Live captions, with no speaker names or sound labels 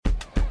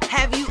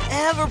Have you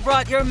ever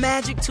brought your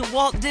magic to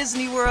Walt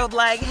Disney World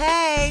like,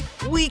 hey,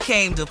 we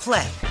came to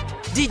play?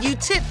 Did you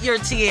tip your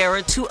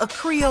tiara to a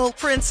Creole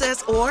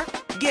princess or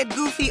get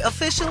goofy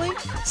officially?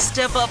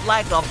 Step up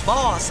like a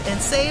boss and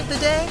save the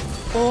day?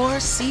 Or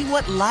see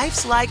what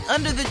life's like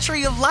under the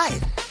tree of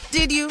life?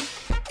 Did you?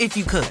 If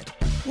you could.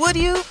 Would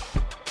you?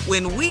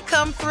 When we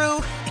come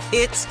through,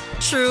 it's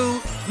true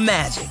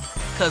magic.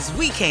 'Cause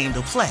we came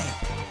to play.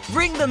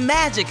 Bring the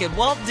magic at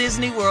Walt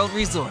Disney World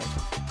Resort.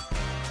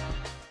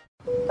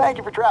 Thank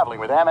you for traveling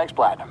with Amex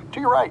Platinum. To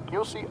your right,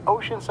 you'll see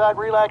oceanside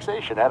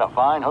relaxation at a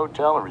fine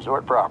hotel and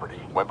resort property.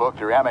 When booked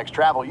through Amex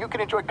Travel, you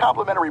can enjoy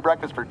complimentary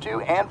breakfast for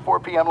 2 and 4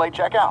 p.m. late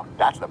checkout.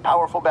 That's the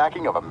powerful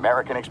backing of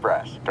American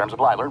Express. Terms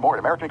apply. Learn more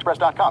at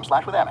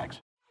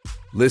americanexpress.com/withAmex.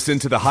 Listen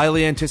to the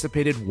highly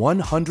anticipated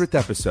 100th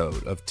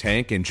episode of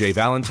Tank and Jay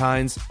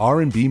Valentine's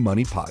R&B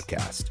Money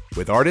Podcast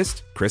with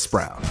artist Chris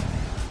Brown.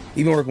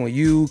 Even working with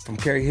you, from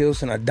Carrie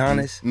Hilson,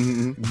 Adonis,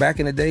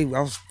 back in the day, I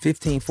was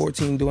 15,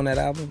 14 doing that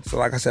album. So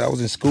like I said, I was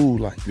in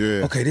school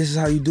okay, this is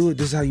how you do it.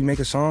 This is how you make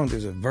a song.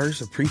 There's a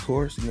verse, a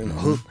pre-chorus, and then a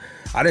hook.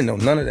 I didn't know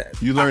none of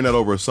that. You learned that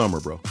over a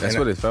summer, bro. That's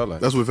what it felt like.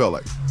 That's what it felt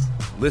like.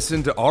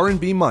 Listen to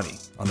R&B Money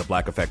on the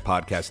Black Effect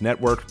Podcast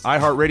Network,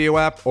 iHeartRadio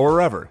app, or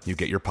wherever you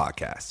get your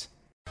podcasts.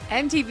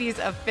 MTV's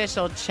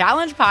official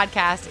Challenge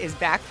podcast is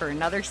back for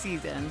another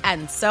season.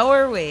 And so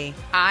are we.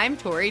 I'm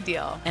Tori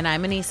Deal. And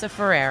I'm Anissa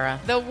Ferreira.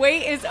 The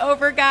wait is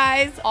over,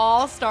 guys.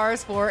 All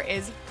Stars 4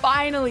 is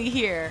finally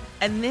here.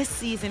 And this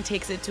season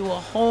takes it to a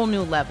whole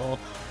new level.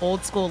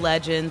 Old school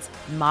legends,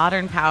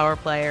 modern power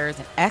players,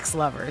 and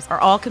ex-lovers are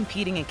all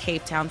competing in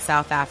Cape Town,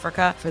 South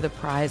Africa for the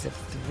prize of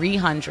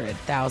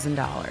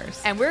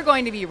 $300,000. And we're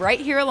going to be right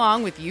here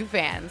along with you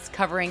fans,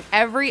 covering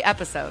every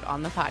episode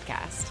on the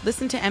podcast.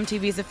 Listen to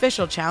MTV's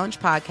official Challenge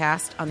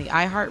podcast on the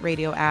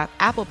iHeartRadio app,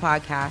 Apple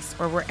Podcasts,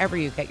 or wherever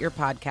you get your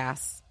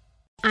podcasts.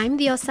 I'm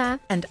Diosa.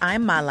 And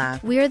I'm Mala.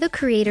 We are the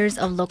creators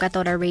of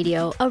Locatora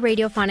Radio, a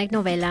radiophonic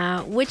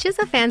novela, which is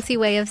a fancy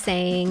way of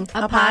saying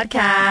a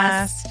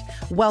podcast.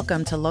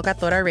 Welcome to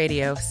Locatora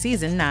Radio,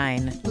 Season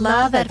 9.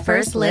 Love at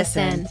first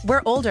listen.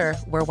 We're older,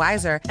 we're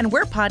wiser, and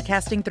we're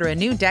podcasting through a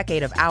new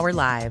decade of our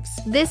lives.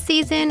 This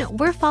season,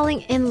 we're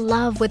falling in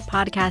love with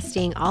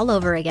podcasting all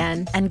over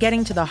again. And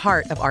getting to the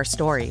heart of our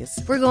stories.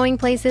 We're going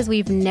places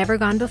we've never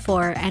gone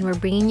before, and we're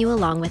bringing you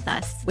along with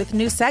us. With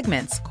new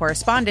segments,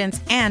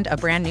 correspondence, and a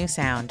brand new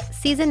sound.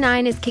 Season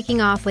 9 is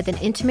kicking off with an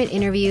intimate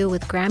interview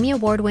with Grammy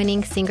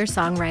Award-winning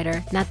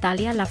singer-songwriter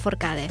Natalia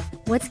Lafourcade.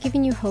 What's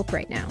giving you hope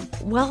right now?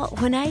 Well,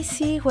 when I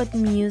see what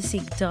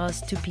music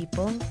does to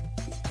people,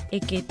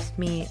 it gives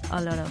me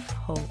a lot of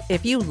hope.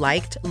 If you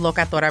liked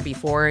Locatora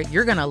before,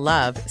 you're going to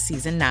love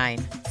Season 9.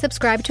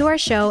 Subscribe to our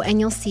show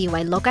and you'll see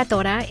why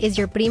Locatora is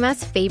your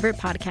prima's favorite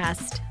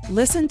podcast.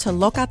 Listen to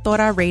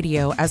Locatora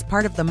Radio as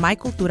part of the My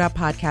Cultura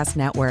Podcast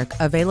Network,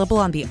 available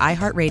on the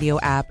iHeartRadio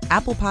app,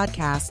 Apple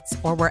Podcasts,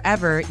 or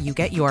wherever you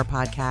get your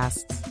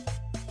podcasts.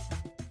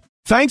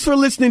 Thanks for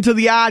listening to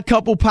the Odd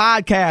Couple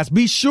podcast.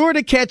 Be sure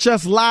to catch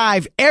us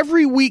live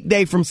every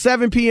weekday from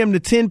 7 p.m.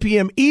 to 10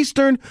 p.m.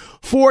 Eastern,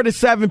 4 to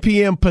 7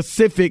 p.m.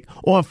 Pacific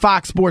on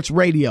Fox Sports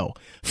Radio.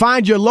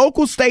 Find your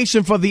local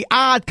station for the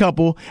Odd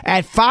Couple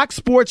at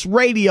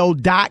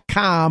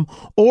foxsportsradio.com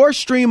or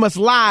stream us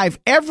live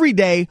every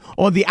day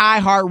on the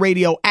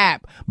iHeartRadio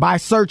app by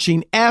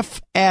searching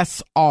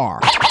FSR.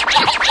 Now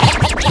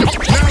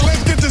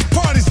let's get this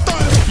party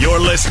started. You're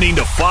listening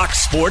to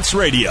Fox Sports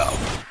Radio.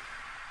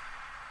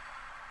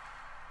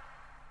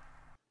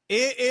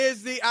 It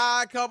is the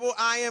Odd Couple.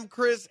 I am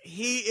Chris.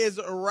 He is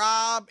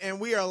Rob, and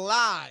we are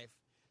live,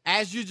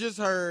 as you just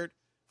heard,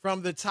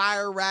 from the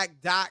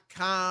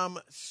TireRack.com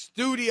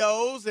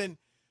studios. And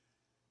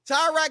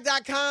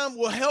TireRack.com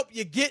will help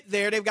you get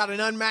there. They've got an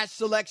unmatched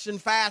selection,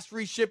 fast,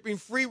 free shipping,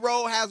 free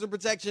road hazard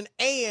protection,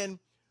 and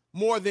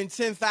more than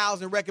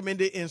 10,000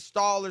 recommended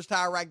installers.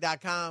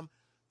 TireRack.com,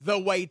 the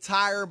way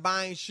tire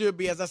buying should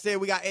be. As I said,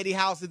 we got Eddie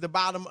House at the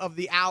bottom of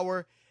the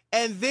hour,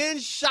 and then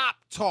Shop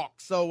Talk.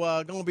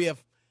 So going to be a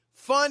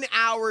fun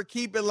hour.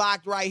 Keep it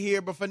locked right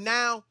here. But for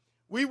now,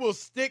 we will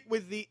stick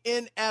with the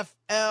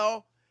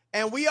NFL.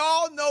 And we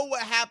all know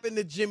what happened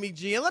to Jimmy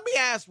G. And let me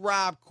ask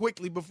Rob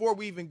quickly before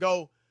we even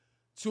go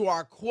to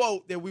our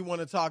quote that we want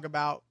to talk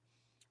about.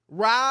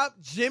 Rob,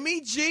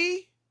 Jimmy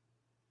G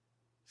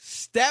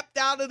stepped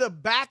out of the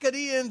back of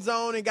the end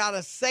zone and got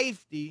a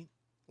safety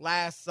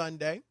last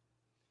Sunday,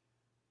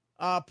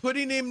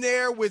 putting him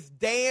there with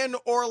Dan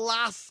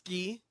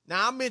Orlovsky.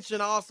 Now, I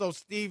mentioned also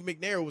Steve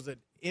McNair was an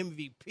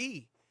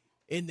MVP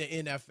in the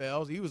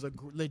NFL. He was a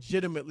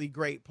legitimately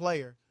great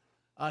player.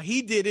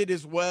 He did it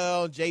as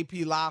well.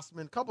 J.P.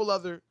 Lossman, a couple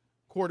other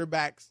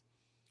quarterbacks.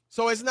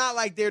 So it's not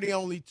like they're the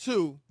only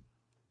two.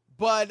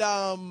 But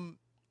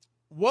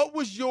what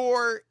was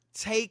your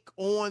take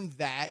on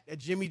that?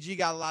 Jimmy G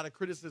got a lot of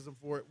criticism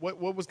for it.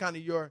 What was kind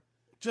of your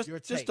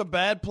take? Just a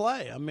bad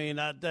play. I mean,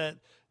 that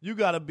you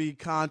got to be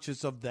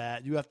conscious of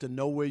that. You have to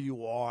know where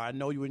you are. I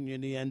know when you're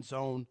in the end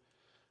zone,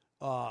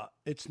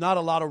 it's not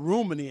a lot of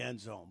room in the end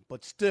zone,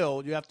 but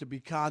still you have to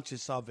be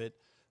conscious of it.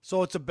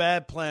 So it's a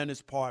bad play on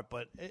his part,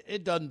 but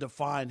it doesn't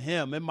define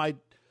him. It might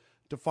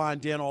define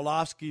Dan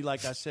Orlovsky,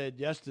 like I said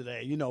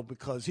yesterday,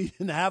 because he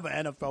didn't have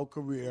an NFL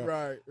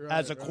career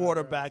as a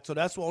quarterback. Right. So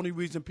that's the only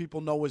reason people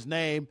know his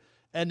name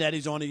and that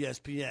he's on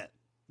ESPN.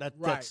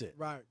 That's it.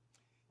 Right.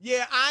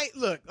 Yeah,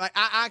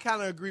 I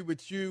kind of agree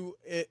with you.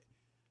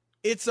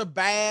 It's a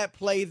bad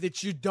play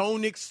that you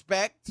don't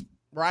expect,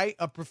 right,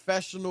 a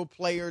professional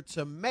player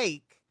to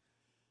make.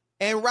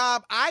 And,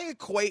 Rob, I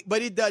equate,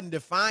 but it doesn't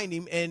define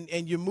him, and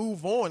you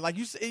move on. Like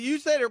you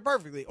said it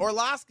perfectly.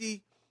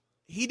 Orlovsky,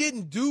 he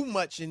didn't do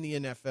much in the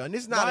NFL. And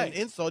it's not an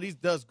insult. He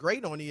does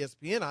great on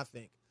ESPN, I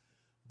think.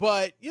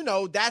 But,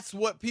 that's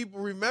what people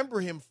remember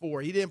him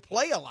for. He didn't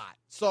play a lot.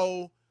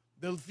 So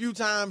the few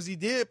times he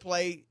did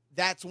play,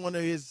 that's one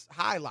of his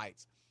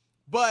highlights.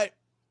 But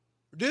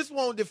this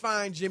won't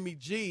define Jimmy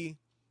G.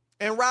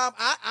 And, Rob,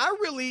 I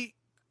really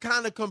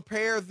kind of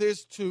compare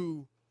this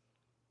to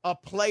a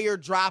player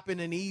dropping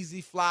an easy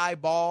fly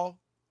ball.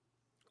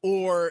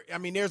 Or,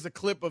 there's a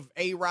clip of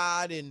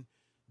A-Rod and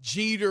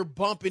Jeter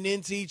bumping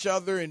into each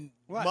other and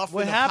muffing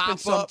what a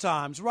happens pop-up.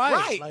 Sometimes,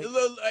 right. Right.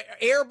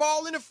 Air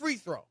ball and a free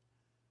throw.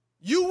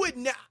 You would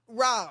not,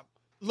 Rob,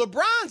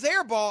 LeBron's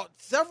airballed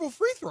several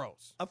free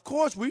throws. Of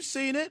course, we've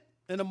seen it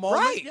in a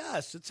moment. Right.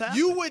 Yes, it's happened.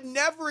 You would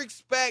never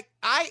expect.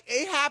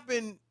 It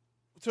happened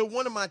to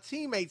one of my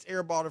teammates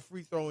airballed a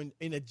free throw in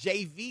a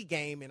JV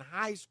game in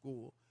high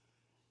school.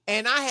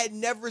 And I had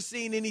never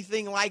seen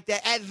anything like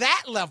that at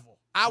that level.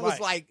 I was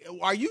like,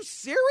 are you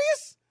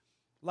serious?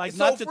 Like,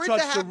 not to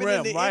touch the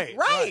rim,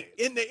 right.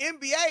 In the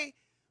NBA,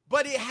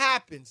 but it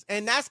happens.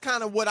 And that's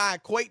kind of what I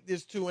equate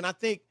this to. And I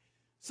think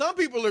some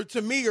people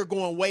are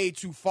going way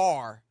too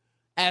far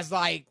as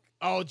like,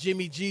 oh,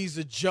 Jimmy G's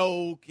a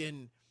joke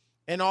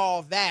and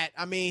all that.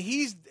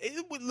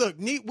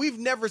 We've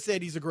never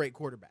said he's a great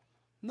quarterback.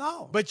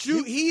 No. But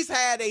he's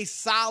had a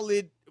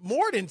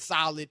more than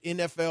solid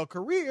NFL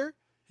career.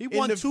 He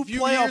won 2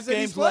 playoff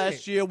games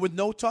last year with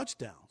no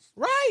touchdowns.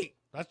 Right.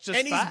 That's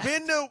just fact.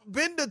 He's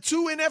been to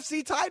 2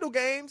 NFC title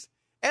games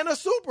and a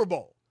Super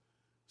Bowl.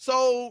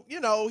 So,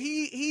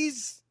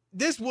 he's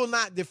this will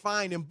not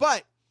define him.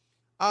 But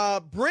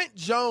Brent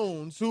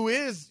Jones, who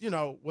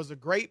was a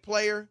great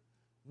player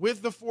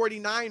with the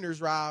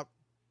 49ers, Rob,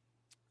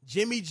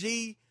 Jimmy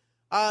G,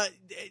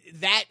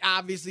 that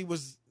obviously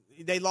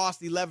they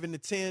lost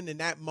 11-10, and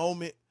that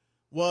moment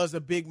was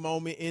a big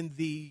moment in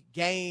the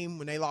game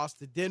when they lost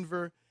to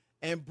Denver.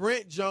 And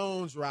Brent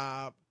Jones,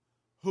 Rob,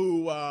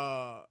 who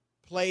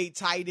played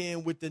tight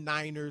end with the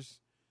Niners,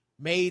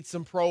 made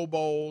some Pro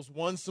Bowls,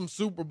 won some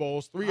Super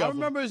Bowls, 3 of them. I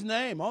remember his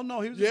name. Oh,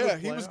 no, he was a good player.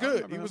 He was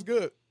good. He was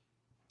good.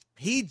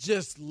 He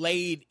just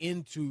laid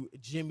into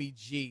Jimmy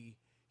G.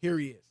 Here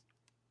he is.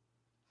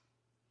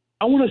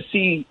 I want to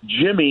see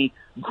Jimmy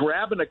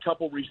grabbing a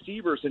couple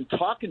receivers and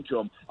talking to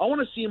them. I want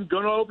to see him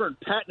going over and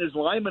patting his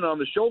lineman on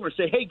the shoulder and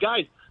say, hey,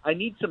 guys, I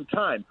need some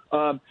time.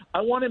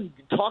 I want him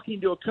talking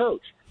to a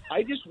coach.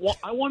 I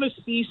want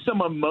to see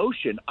some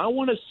emotion. I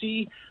want to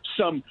see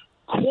some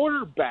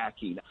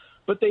quarterbacking.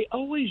 But they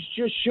always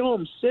just show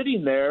him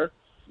sitting there,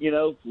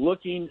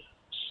 looking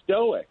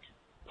stoic,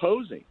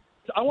 posing.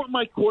 I want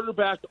my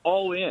quarterback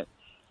all in.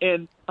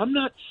 And I'm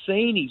not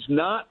saying he's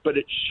not, but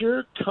it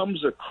sure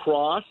comes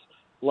across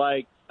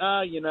like,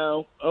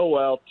 oh,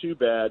 well, too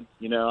bad.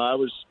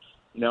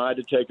 I had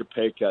to take a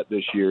pay cut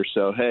this year.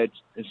 So, hey,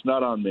 it's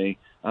not on me.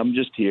 I'm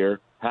just here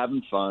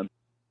having fun.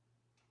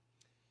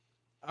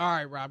 All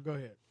right, Rob, go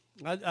ahead.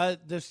 I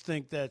just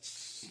think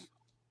that's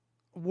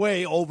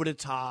way over the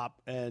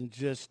top and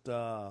just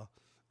to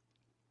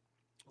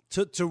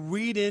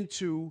read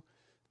into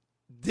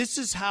this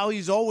is how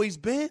he's always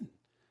been.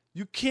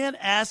 You can't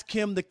ask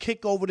him to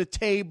kick over the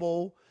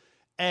table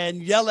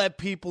and yell at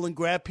people and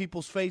grab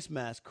people's face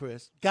masks,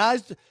 Chris.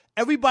 Guys,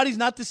 everybody's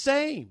not the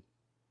same.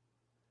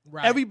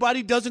 Right.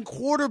 Everybody doesn't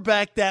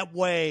quarterback that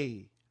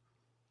way.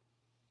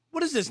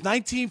 What is this,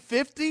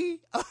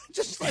 1950?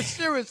 Just like,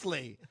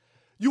 seriously.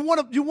 You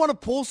want to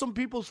pull some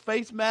people's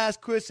face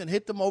masks, Chris, and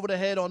hit them over the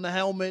head on the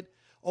helmet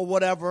or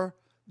whatever,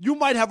 you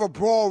might have a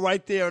brawl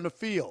right there in the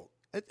field.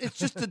 It's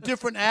just a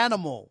different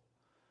animal.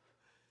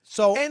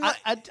 So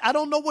I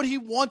don't know what he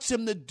wants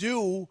him to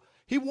do.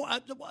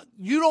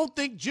 You don't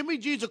think Jimmy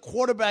G's a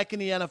quarterback in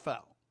the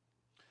NFL?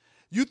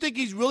 You think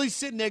he's really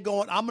sitting there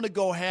going, I'm going to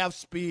go half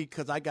speed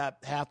because I got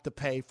half the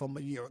pay from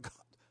a year ago?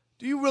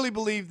 Do you really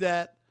believe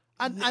that?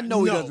 I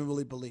know he doesn't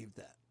really believe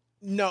that.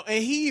 No,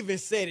 and he even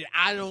said it.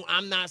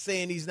 I'm not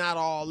saying he's not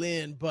all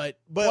in, but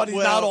he's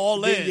not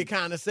all in. You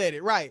kind of said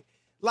it right.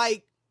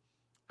 Like,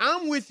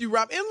 I'm with you,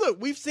 Rob. And look,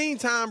 we've seen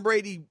Tom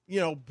Brady,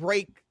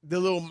 break the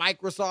little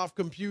Microsoft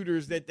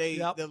computers that the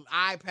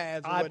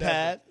iPads or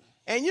whatever.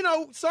 And,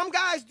 some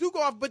guys do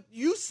go off, but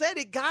you said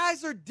it.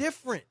 Guys are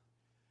different.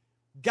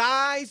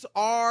 Guys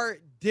are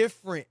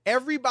different.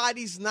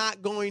 Everybody's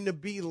not going to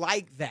be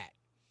like that.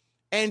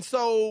 And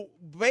so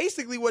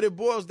basically what it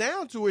boils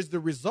down to is the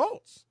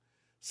results.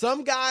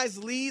 Some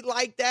guys lead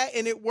like that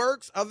and it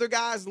works. Other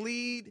guys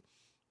lead,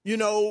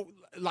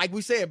 like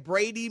we said,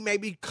 Brady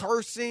maybe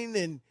cursing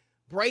and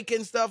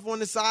breaking stuff on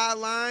the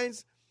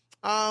sidelines.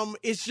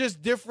 It's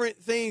just different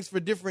things for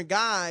different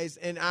guys,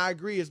 and I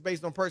agree it's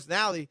based on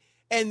personality.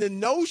 And the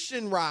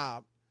notion,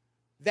 Rob,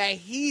 that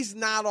he's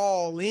not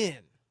all in,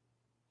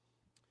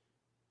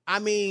 I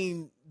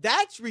mean,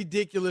 that's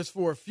ridiculous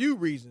for a few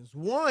reasons.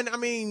 One, I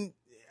mean,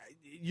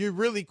 you're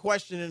really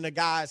questioning a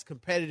guy's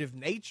competitive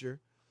nature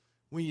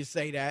when you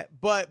say that.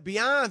 But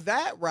beyond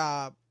that,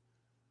 Rob,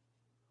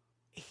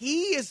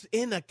 he is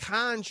in a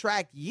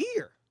contract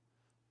year.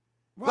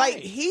 Right.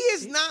 Like, he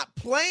is not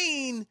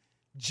playing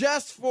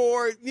just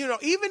for,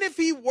 even if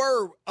he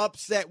were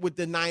upset with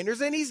the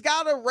Niners, and he's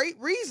got a great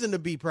reason to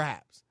be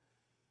perhaps,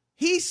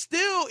 he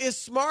still is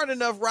smart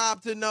enough,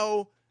 Rob, to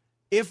know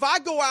if I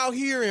go out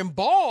here and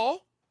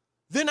ball,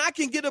 then I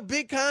can get a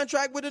big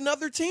contract with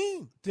another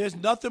team. There's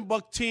nothing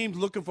but teams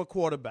looking for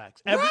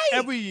quarterbacks every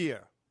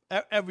year.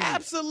 Every year.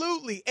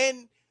 Absolutely.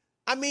 And,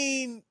 I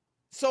mean,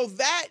 so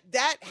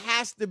that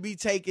has to be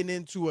taken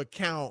into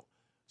account.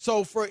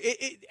 So for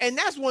it, and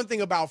that's one thing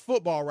about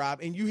football,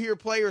 Rob, and you hear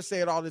players say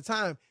it all the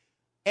time,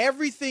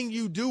 everything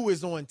you do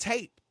is on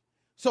tape.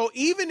 So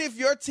even if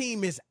your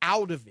team is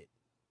out of it,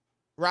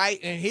 right,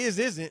 and his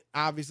isn't,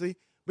 obviously,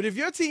 but if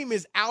your team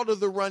is out of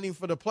the running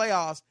for the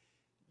playoffs,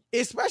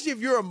 especially if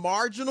you're a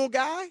marginal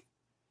guy,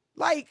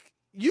 like,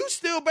 you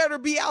still better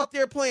be out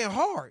there playing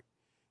hard,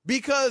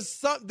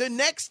 because the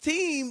next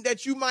team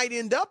that you might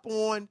end up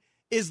on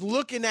is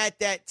looking at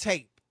that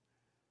tape.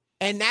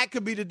 And that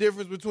could be the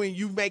difference between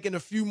you making a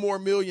few more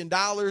 $1 million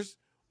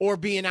or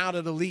being out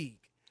of the league.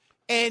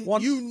 And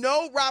Rob,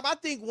 I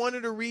think one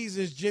of the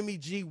reasons Jimmy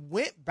G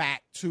went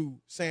back to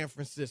San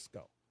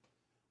Francisco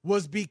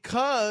was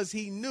because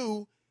he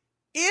knew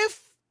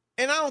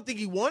and I don't think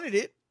he wanted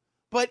it,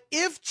 but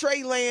if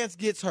Trey Lance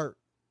gets hurt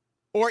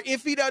or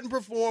if he doesn't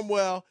perform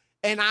well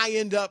and I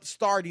end up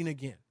starting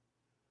again,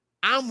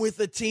 I'm with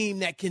a team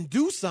that can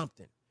do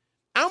something.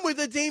 I'm with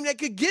a team that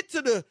could get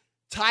to the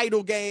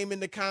title game in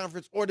the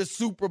conference or the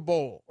Super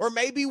Bowl or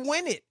maybe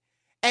win it.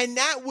 And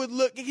that would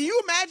look, can you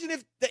imagine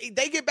if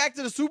they get back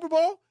to the Super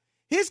Bowl?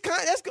 His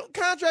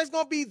contract's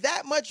going to be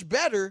that much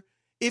better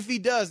if he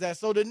does that.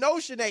 So the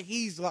notion that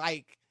he's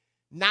like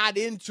not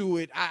into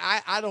it,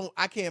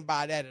 I can't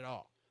buy that at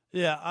all.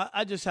 Yeah,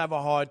 I just have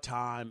a hard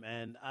time,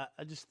 and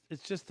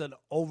it's just an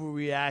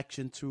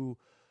overreaction to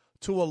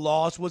a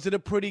loss. Was it a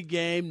pretty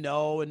game?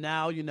 No. And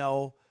now,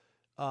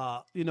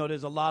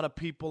 there's a lot of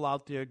people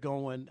out there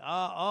going,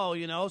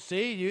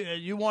 see,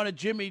 you wanted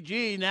Jimmy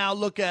G, now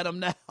look at him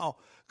now,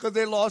 because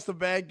they lost a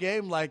bad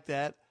game like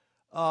that.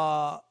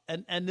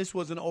 And this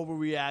was an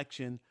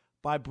overreaction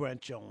by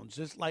Brent Jones.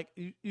 It's like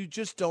you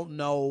just don't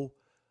know.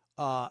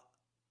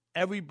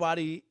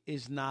 Everybody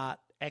is not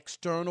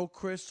external,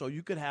 Chris, so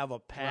you could have a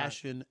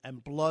passion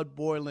and blood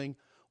boiling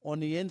on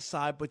the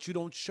inside, but you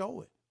don't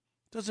show it.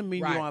 Doesn't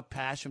mean you don't have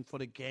passion for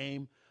the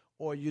game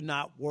or you're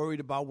not worried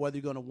about whether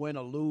you're going to win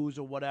or lose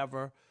or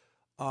whatever.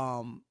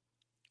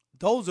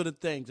 Those are the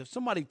things. If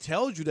somebody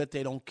tells you that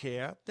they don't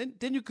care,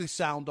 then you could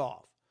sound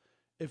off.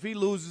 If he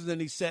loses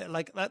and he said,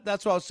 like,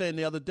 that's what I was saying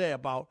the other day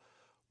about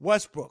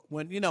Westbrook,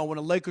 when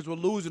the Lakers were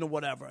losing or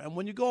whatever. And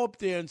when you go up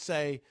there and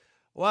say,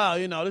 well,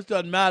 this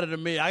doesn't matter to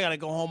me, I got to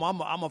go home,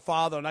 I'm a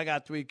father and I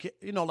got 3 kids,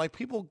 like,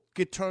 people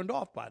get turned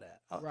off by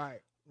that.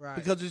 Right.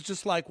 Because it's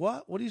just like,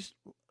 what?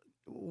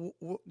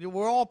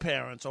 We're all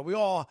parents, or we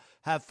all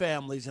have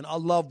families and our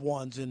loved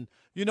ones, and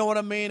you know what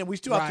I mean? And we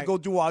still have to go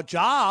do our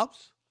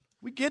jobs.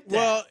 We get that.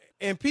 Well,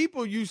 and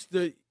people used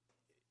to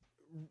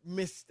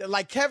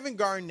like Kevin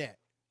Garnett.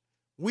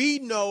 We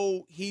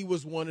know he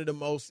was one of the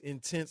most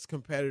intense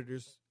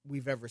competitors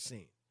we've ever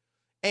seen.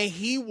 And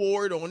he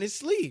wore it on his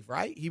sleeve,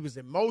 right? He was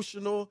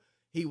emotional.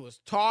 He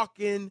was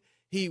talking.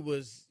 He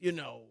was,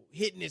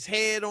 hitting his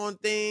head on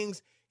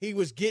things. He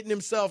was getting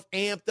himself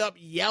amped up,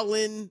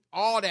 yelling,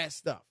 all that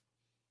stuff.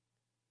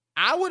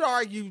 I would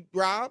argue,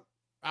 Rob,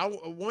 I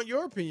want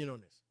your opinion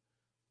on this.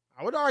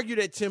 I would argue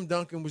that Tim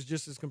Duncan was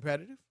just as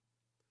competitive.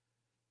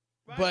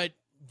 Right. But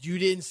you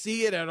didn't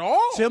see it at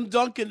all. Tim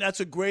Duncan, that's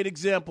a great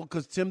example,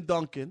 because Tim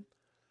Duncan,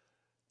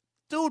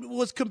 dude,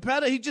 was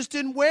competitive. He just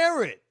didn't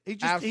wear it.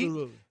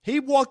 Absolutely. He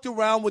walked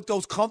around with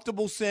those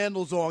comfortable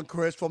sandals on,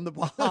 Chris, from the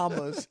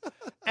Bahamas,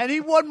 and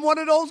he wasn't one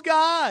of those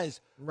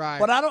guys. Right.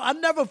 But I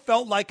never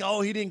felt like,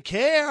 he didn't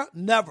care.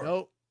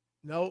 Never.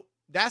 Nope.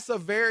 That's a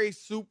very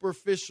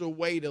superficial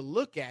way to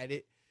look at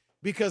it,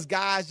 because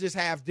guys just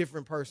have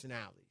different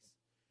personalities.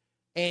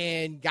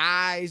 And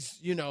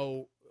guys,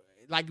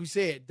 like we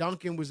said,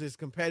 Duncan was as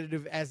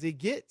competitive as it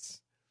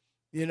gets,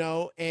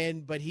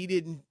 but he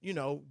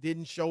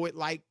didn't show it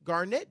like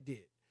Garnett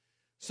did.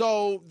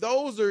 So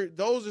those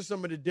are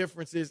some of the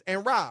differences.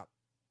 And Rob,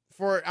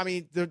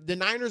 the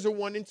Niners are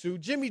 1-2.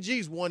 Jimmy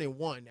G's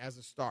 1-1 as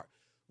a start.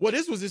 Well,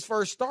 this was his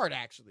first start,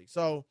 actually.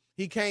 So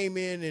he came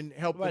in and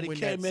helped them win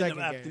that second game. He came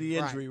in after the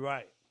injury,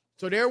 right.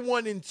 So they're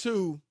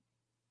 1-2.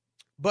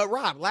 But,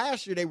 Rob,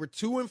 last year they were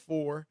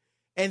 2-4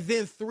 and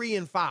then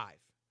 3-5.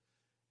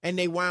 And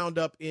they wound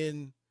up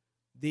in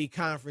the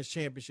conference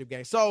championship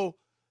game. So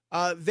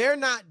they're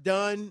not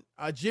done.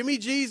 Jimmy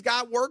G's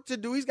got work to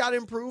do. He's got to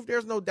improve.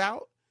 There's no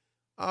doubt.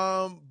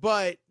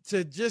 But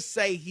to just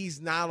say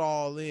he's not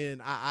all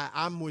in,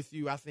 I'm with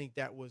you. I think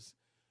that was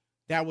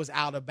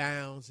out of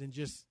bounds and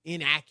just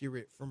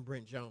inaccurate from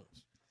Brent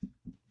Jones.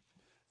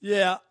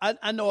 Yeah,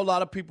 I know a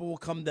lot of people will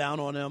come down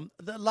on him.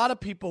 A lot of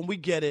people, and we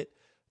get it,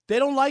 they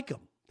don't like him.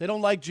 They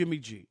don't like Jimmy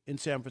G in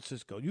San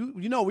Francisco.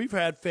 You know, we've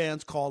had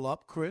fans call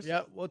up, Chris.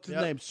 Yep. What's his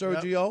name?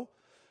 Sergio,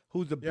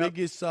 who's the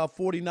biggest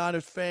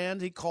 49ers fan.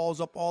 He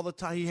calls up all the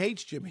time. He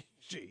hates Jimmy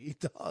G. He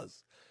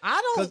does.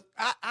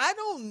 I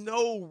don't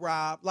know,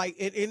 Rob. Like,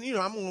 and you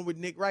know, I'm on with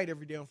Nick Wright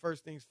every day on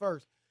First Things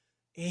First,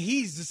 and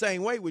he's the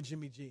same way with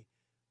Jimmy G.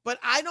 But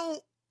I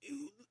don't.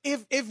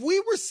 If we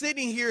were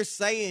sitting here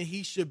saying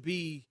he should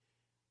be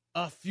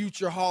a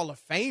future Hall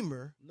of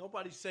Famer,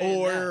 nobody's saying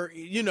or that.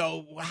 You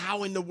know,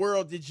 how in the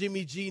world did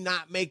Jimmy G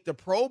not make the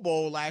Pro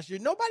Bowl last year?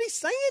 Nobody's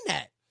saying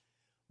that.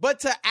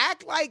 But to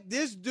act like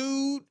this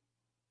dude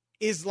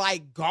is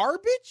like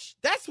garbage,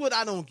 that's what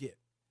I don't get.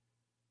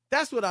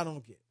 That's what I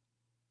don't get.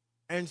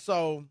 And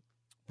so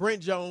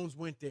Brent Jones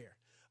went there.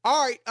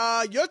 All right,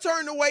 your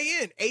turn to weigh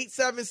in.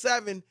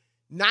 877-99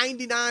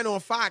 on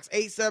Fox,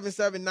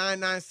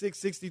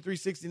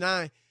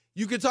 877-996-6369.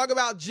 You can talk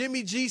about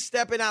Jimmy G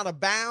stepping out of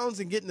bounds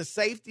and getting the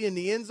safety in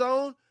the end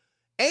zone.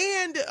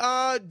 And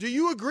do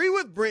you agree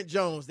with Brent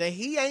Jones that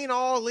he ain't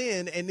all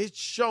in and it's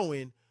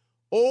showing?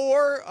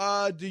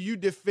 Or do you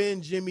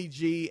defend Jimmy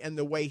G and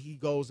the way he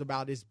goes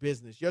about his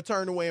business? Your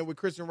turn to weigh in with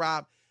Chris and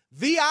Rob,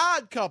 The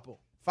Odd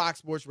Couple, Fox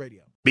Sports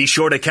Radio. Be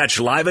sure to catch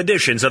live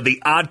editions of The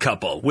Odd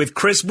Couple with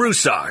Chris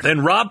Broussard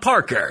and Rob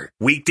Parker.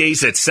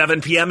 Weekdays at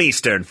 7 p.m.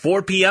 Eastern,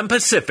 4 p.m.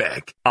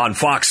 Pacific on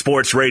Fox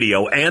Sports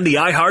Radio and the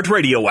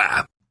iHeartRadio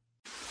app.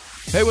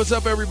 Hey, what's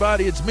up,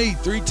 everybody? It's me,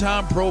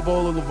 three-time Pro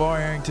Bowler LeVar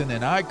Arrington,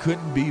 and I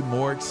couldn't be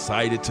more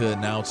excited to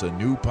announce a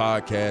new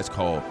podcast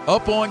called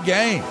Up On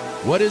Game.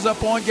 What is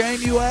Up On Game,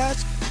 you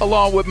ask?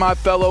 Along with my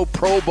fellow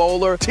Pro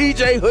Bowler,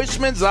 TJ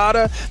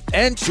Houshmandzadeh,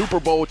 and Super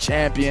Bowl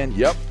champion,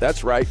 yep,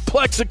 that's right,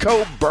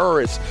 Plexico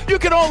Burress. You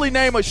can only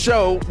name a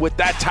show with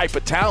that type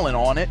of talent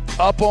on it.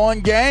 Up On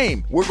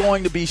Game. We're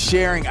going to be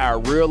sharing our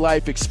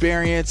real-life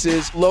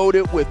experiences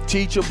loaded with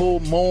teachable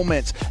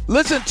moments.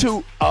 Listen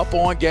to Up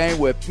On Game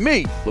with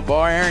me,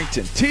 LeVar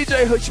Arrington,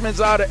 TJ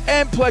Houshmandzadeh,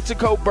 and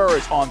Plexico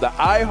Burress on the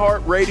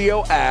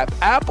iHeartRadio app,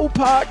 Apple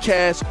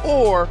Podcasts,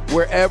 or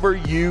wherever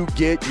you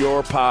get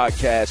your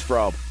podcast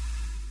from.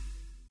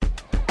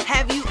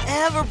 Have you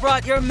ever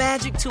brought your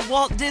magic to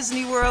Walt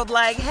Disney World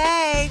like,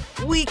 hey,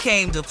 we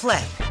came to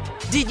play?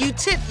 Did you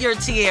tip your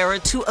tiara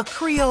to a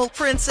Creole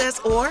princess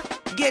or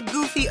get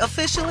goofy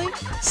officially?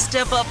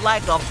 Step up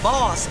like a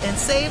boss and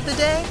save the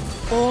day?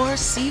 Or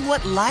see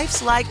what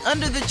life's like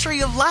under the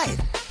tree of life?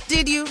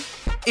 Did you?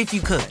 If you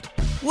could.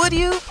 Would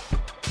you?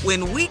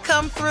 When we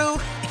come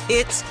through,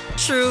 it's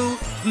true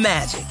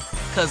magic.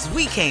 'Cause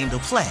we came to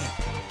play.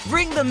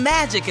 Bring the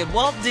magic at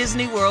Walt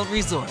Disney World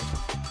Resort.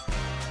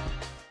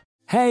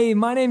 Hey,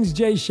 my name's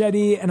Jay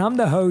Shetty, and I'm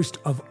the host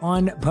of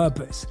On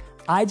Purpose.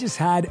 I just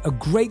had a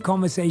great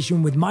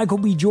conversation with Michael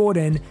B.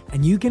 Jordan,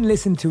 and you can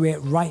listen to it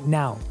right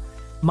now.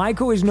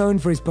 Michael is known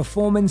for his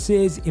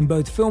performances in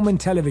both film and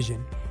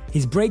television.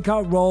 His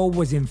breakout role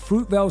was in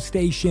Fruitvale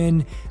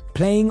Station,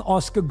 playing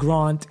Oscar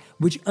Grant,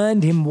 which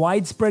earned him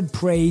widespread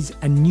praise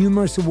and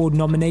numerous award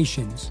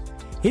nominations.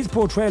 His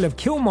portrayal of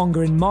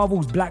Killmonger in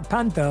Marvel's Black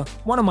Panther,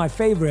 one of my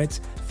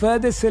favorites,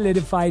 further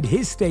solidified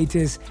his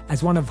status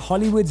as one of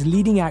Hollywood's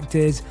leading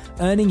actors,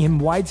 earning him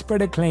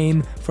widespread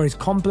acclaim for his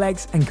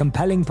complex and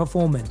compelling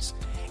performance.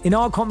 In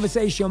our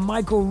conversation,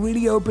 Michael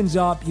really opens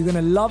up. You're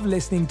going to love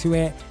listening to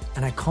it,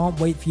 and I can't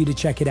wait for you to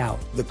check it out.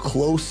 The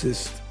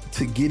closest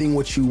to getting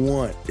what you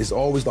want is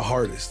always the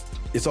hardest.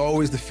 It's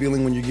always the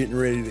feeling when you're getting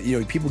ready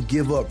to, people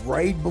give up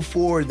right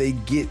before they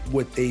get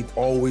what they've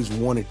always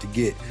wanted to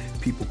get.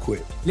 People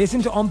quit.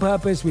 Listen to On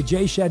Purpose with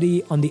Jay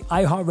Shetty on the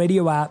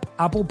iHeartRadio app,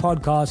 Apple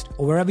Podcast,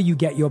 or wherever you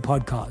get your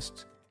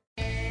podcasts.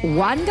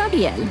 Juan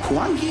Gabriel.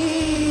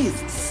 Juanquis.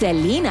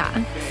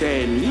 Selena.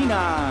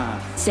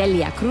 Selena.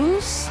 Celia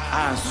Cruz.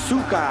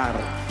 Azúcar.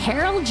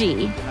 Karol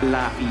G.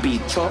 La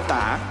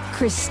Bichota.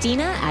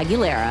 Christina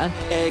Aguilera.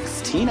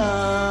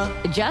 Ex-Tina.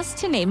 Just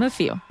to name a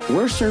few.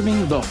 We're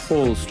serving the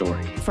whole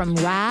story. From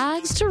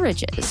rags to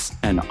riches.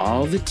 And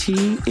all the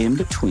tea in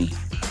between.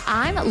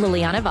 I'm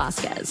Liliana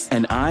Vasquez.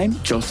 And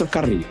I'm Joseph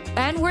Carrillo.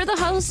 And we're the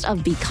host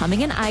of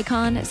Becoming an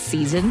Icon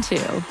Season 2.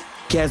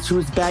 Guess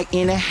who's back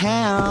in the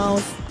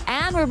house?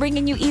 And we're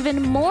bringing you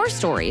even more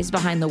stories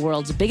behind the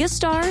world's biggest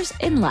stars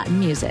in Latin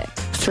music.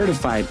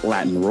 Certified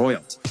Latin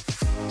royalty.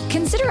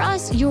 Consider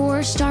us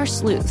your star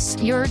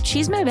sleuths, your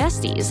chisme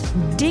besties,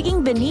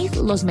 digging beneath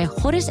los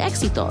mejores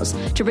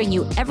éxitos to bring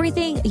you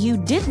everything you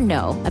didn't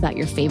know about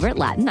your favorite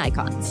Latin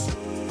icons.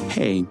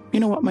 Hey, you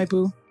know what, my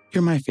boo?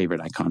 You're my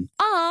favorite icon.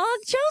 Aw,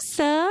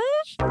 Joseph.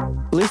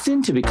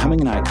 Listen to Becoming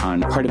an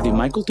Icon, part of the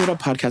Michael Dura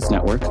Podcast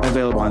Network,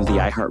 available on the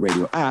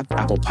iHeartRadio app,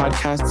 Apple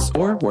Podcasts,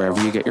 or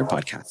wherever you get your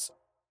podcasts.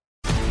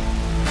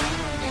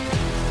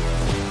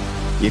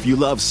 If you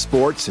love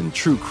sports and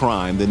true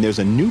crime, then there's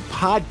a new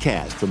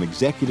podcast from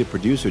executive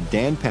producer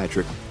Dan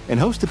Patrick and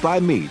hosted by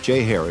me,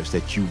 Jay Harris,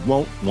 that you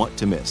won't want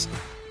to miss.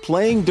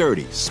 Playing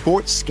Dirty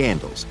Sports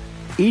Scandals.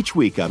 Each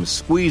week, I'm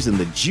squeezing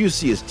the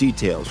juiciest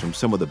details from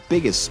some of the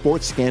biggest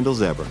sports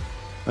scandals ever.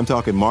 I'm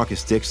talking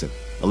Marcus Dixon,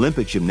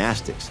 Olympic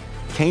gymnastics,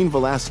 Cain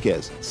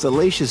Velasquez,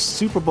 salacious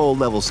Super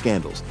Bowl-level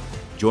scandals.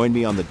 Join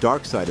me on the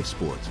dark side of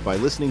sports by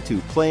listening to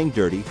Playing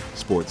Dirty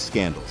Sports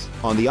Scandals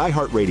on the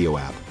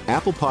iHeartRadio app,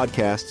 Apple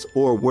Podcasts,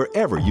 or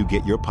wherever you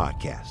get your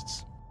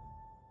podcasts.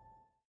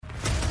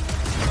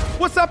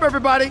 What's up,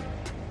 everybody?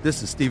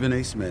 This is Stephen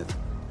A. Smith.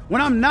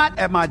 When I'm not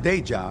at my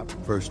day job,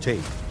 First Take,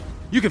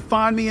 you can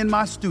find me in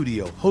my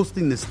studio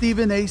hosting the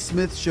Stephen A.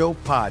 Smith Show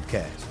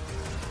podcast.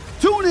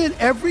 Tune in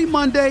every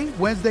Monday,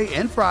 Wednesday,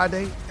 and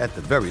Friday, at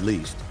the very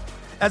least,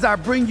 as I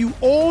bring you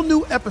all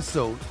new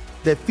episodes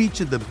that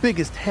feature the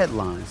biggest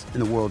headlines in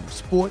the world of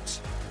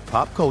sports,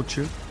 pop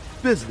culture,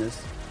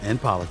 business,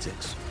 and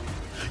politics.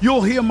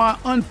 You'll hear my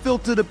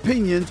unfiltered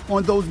opinions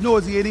on those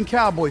nauseating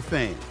Cowboy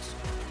fans,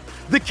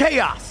 the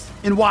chaos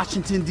in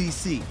Washington,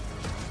 D.C.,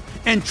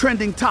 and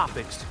trending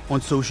topics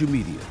on social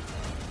media,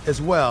 as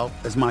well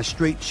as my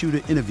straight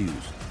shooter interviews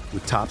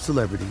with top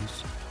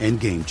celebrities and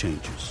game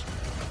changers.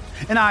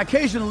 And I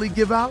occasionally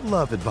give out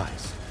love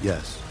advice.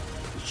 Yes,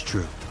 it's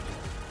true.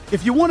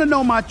 If you want to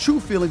know my true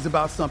feelings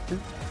about something,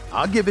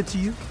 I'll give it to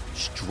you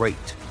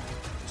straight.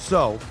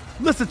 So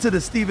listen to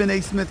the Stephen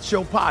A. Smith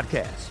Show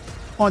podcast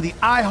on the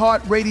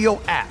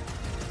iHeartRadio app,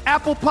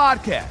 Apple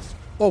Podcasts,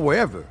 or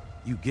wherever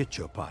you get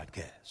your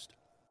podcast.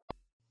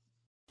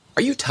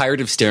 Are you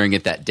tired of staring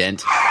at that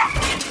dent?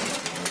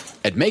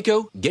 At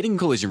Maaco, getting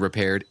collision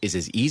repaired is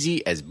as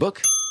easy as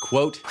book,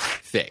 quote,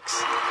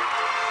 fix.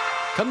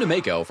 Come to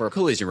Maaco for a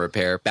collision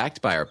repair backed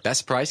by our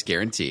best price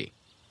guarantee.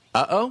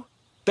 Uh-oh?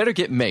 Better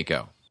get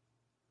Maaco.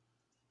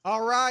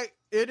 All right.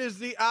 It is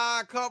the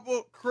Odd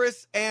Couple,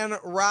 Chris and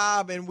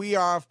Rob, and we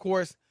are, of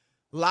course,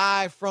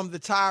 live from the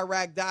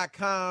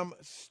TireRack.com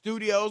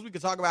studios. We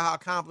could talk about how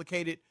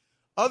complicated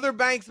other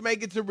banks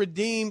make it to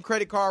redeem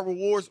credit card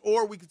rewards,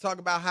 or we could talk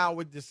about how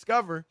with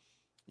Discover,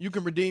 you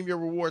can redeem your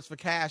rewards for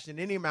cash in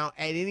any amount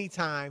at any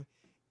time.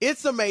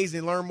 It's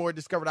amazing. Learn more at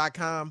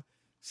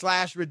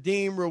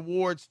discover.com/redeem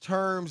rewards.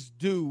 Terms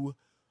do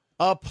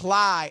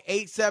apply.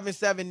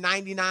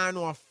 877-99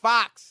 on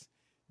Fox.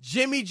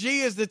 Jimmy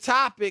G is the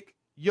topic.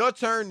 Your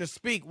turn to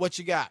speak. What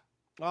you got?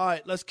 All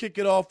right, let's kick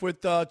it off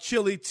with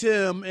Chili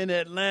Tim in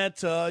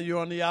Atlanta. You're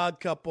on the Odd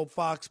Couple,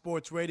 Fox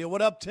Sports Radio.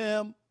 What up,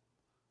 Tim?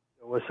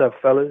 What's up,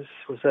 fellas?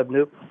 What's up,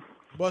 Noop?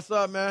 What's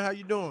up, man? How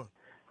you doing?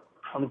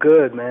 I'm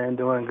good, man.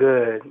 Doing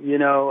good. You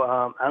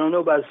know, I don't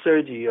know about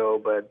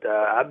Sergio, but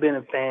I've been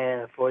a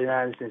fan of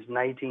 49ers since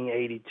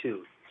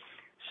 1982.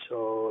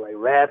 So, like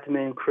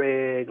Rathman,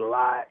 Craig,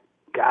 Lott,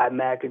 Guy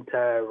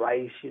McIntyre,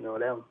 Rice, you know,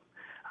 them.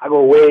 I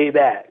go way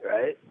back,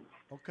 right?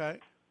 Okay.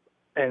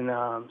 And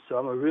so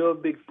I'm a real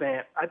big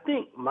fan. I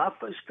think my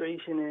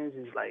frustration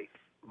is like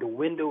the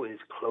window is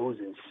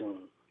closing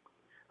soon.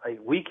 Like,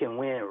 we can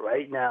win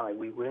right now. Like,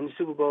 we were in the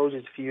Super Bowl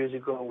just a few years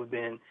ago. We've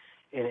been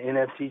in an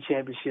NFC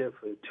championship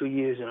for 2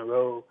 years in a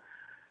row.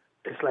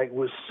 It's like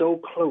we're so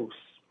close.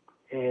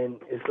 And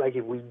it's like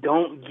if we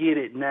don't get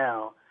it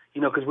now,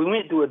 you know, because we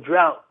went through a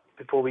drought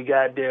before we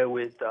got there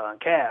with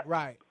Cap.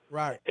 Right.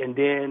 And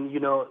then, you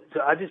know,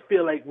 so I just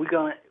feel like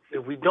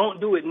if we don't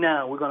do it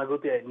now, we're going to go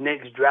through that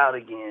next drought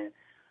again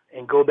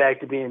and go back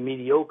to being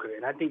mediocre.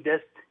 And I think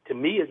that's, to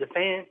me as a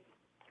fan,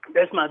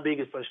 that's my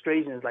biggest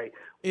frustration. Is like,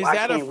 is why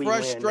that can't a we win now?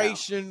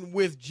 frustration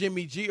with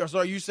Jimmy G? Or so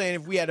are you saying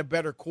if we had a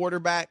better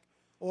quarterback,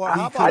 or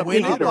I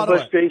think it's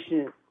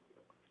frustration.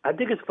 I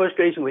think it's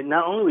frustration with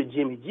not only with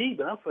Jimmy G,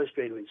 but I'm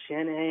frustrated with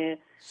Shanahan.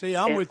 See,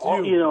 I'm with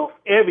all, you. You know,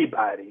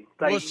 everybody.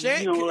 Like, Well,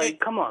 you know,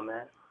 like, come on,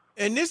 man.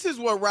 And this is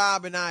what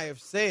Rob and I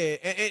have said.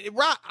 And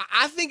Rob,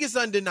 I think it's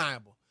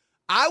undeniable.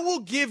 I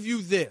will give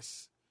you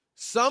this.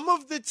 Some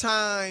of the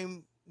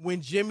time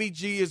when Jimmy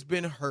G has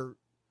been hurt,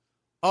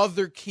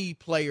 other key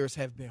players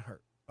have been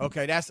hurt.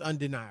 Okay, that's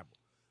undeniable.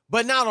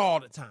 But not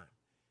all the time.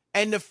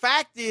 And the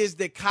fact is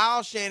that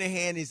Kyle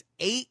Shanahan is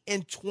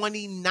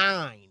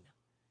 8-29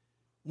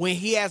 when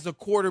he has a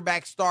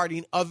quarterback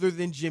starting other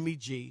than Jimmy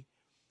G.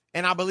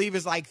 And I believe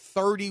it's like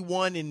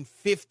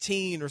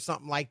 31-15 or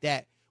something like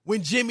that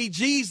when Jimmy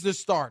G's the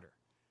starter.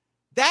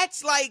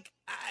 That's like,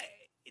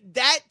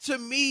 that to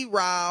me,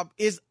 Rob,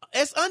 it's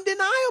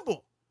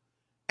undeniable.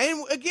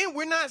 And again,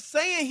 we're not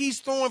saying he's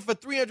throwing for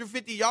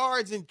 350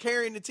 yards and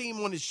carrying the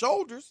team on his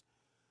shoulders,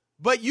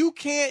 but you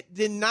can't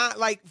deny,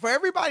 like, for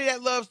everybody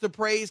that loves to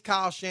praise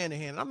Kyle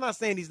Shanahan, I'm not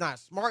saying he's not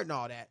smart and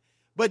all that,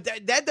 but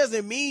that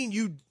doesn't mean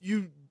you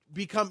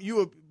become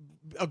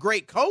a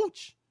great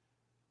coach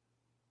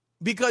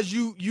because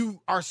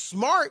you are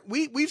smart.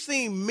 We've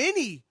seen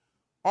many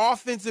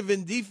offensive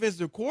and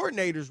defensive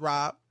coordinators,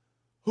 Rob,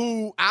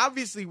 who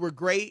obviously were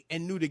great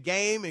and knew the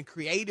game and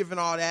creative and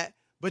all that,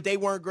 but they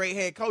weren't great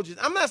head coaches.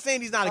 I'm not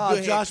saying he's not a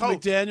good Josh head coach.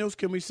 McDaniels,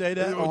 can we say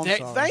that? Oh,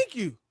 Thank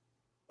you.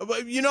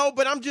 But,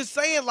 but I'm just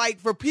saying, like,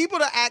 for people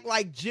to act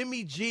like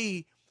Jimmy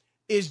G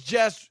is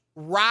just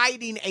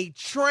riding a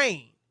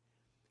train,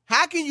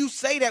 how can you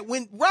say that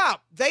when, Rob,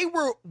 they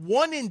were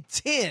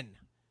 1-10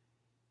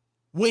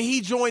 when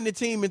he joined the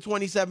team in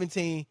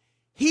 2017.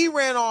 he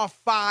ran off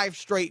 5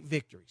 straight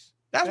victories.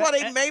 That's why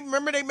they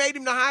made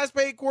him the highest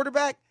paid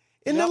quarterback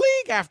in the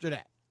league after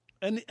that.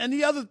 And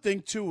the other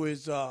thing, too,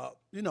 is,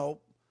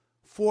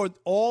 for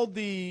all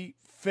the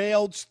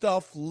failed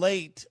stuff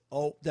late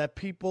that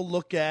people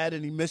look at,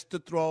 and he missed the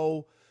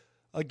throw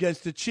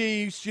against the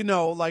Chiefs,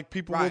 like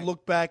people will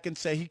look back and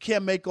say, he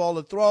can't make all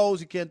the throws,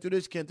 he can't do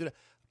this, can't do that.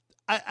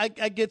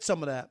 I get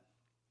some of that.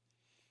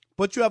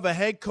 But you have a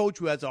head coach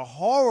who has a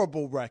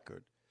horrible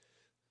record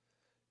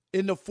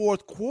in the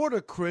fourth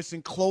quarter, Chris,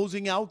 in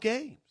closing out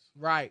games.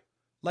 Right.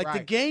 Like the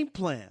game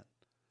plan.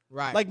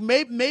 Right. Like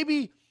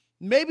maybe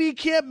he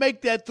can't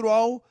make that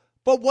throw,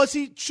 but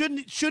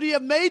should he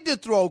have made the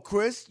throw,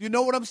 Chris? You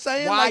know what I'm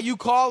saying? Why are you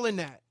calling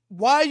that?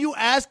 Why are you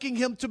asking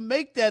him to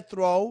make that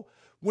throw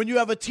when you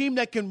have a team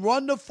that can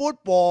run the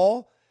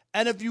football?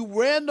 And if you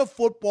ran the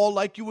football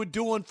like you were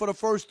doing for the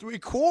first 3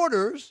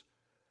 quarters,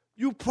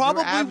 you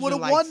probably would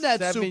have won that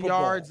Super Bowl. 7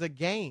 yards a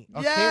game.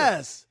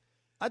 Yes.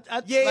 I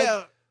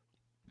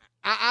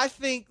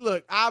think,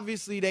 look,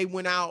 obviously they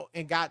went out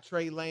and got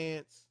Trey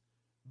Lance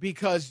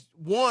because,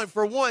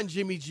 for one,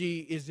 Jimmy G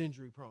is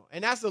injury prone.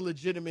 And that's a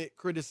legitimate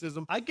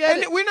criticism. I get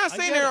it. We're not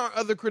saying there aren't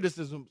other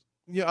criticisms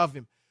of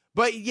him.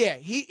 But, yeah,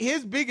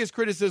 his biggest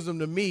criticism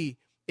to me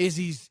is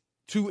he's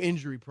too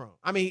injury prone.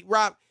 I mean,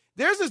 Rob,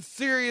 there's a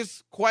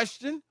serious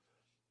question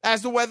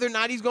as to whether or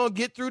not he's going to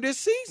get through this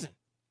season.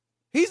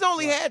 He's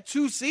only had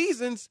 2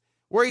 seasons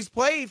where he's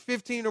played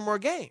 15 or more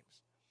games.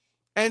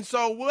 And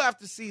so we'll have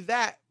to see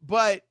that.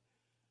 But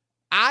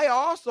I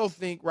also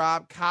think,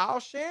 Rob, Kyle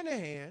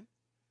Shanahan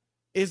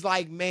is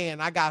like,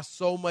 man, I got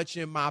so much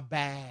in my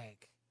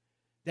bag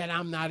that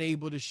I'm not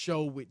able to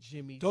show with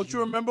Jimmy. Don't you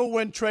remember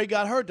when Trey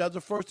got hurt? That was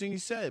the first thing he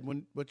said.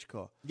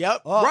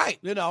 Yep, right.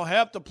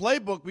 Half the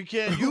playbook we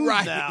can't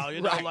use now.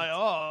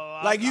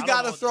 Like you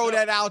got to throw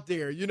that out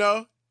there,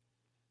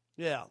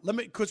 Yeah.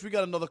 Chris, we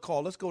got another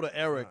call. Let's go to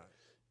Eric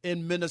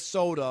in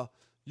Minnesota.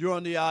 You're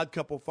on the Odd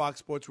Couple, Fox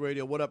Sports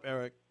Radio. What up,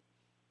 Eric?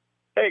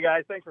 Hey,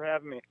 guys. Thanks for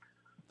having me.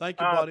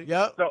 Thank you, buddy.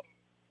 Yep. So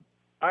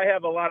I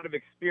have a lot of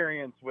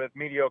experience with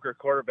mediocre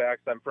quarterbacks.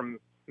 I'm from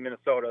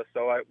Minnesota,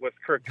 so with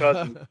Kirk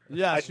Cousins.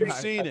 Yes, you've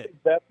seen it.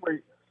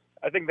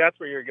 I think that's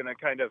where you're going to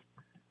kind of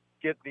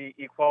get the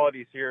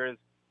equalities here is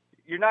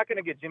you're not going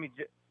to get Jimmy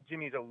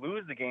to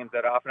lose the games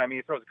that often. I mean,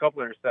 he throws a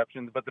couple of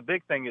interceptions, but the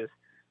big thing is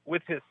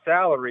with his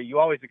salary, you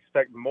always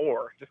expect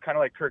more. Just kind of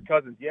like Kirk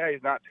Cousins. Yeah,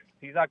 he's not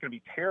going to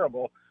be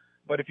terrible,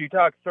 but if you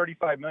talk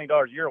 $35 million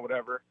a year or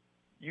whatever,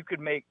 you could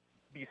be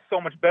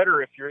so much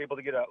better if you're able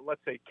to get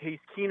let's say, Case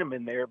Keenum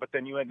in there, but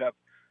then you end up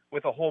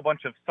with a whole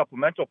bunch of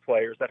supplemental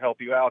players that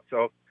help you out.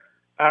 So,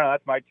 I don't know.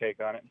 That's my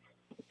take on it.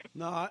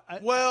 No, I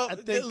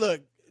think,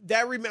 look,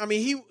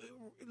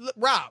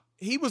 Rob,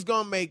 he was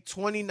going to make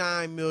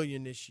 $29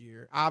 million this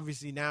year.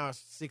 Obviously, now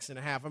it's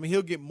 $6.5. I mean,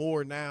 he'll get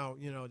more now,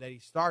 that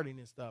he's starting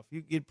and stuff.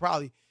 He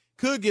probably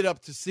could get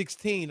up to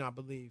 16, I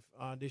believe,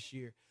 this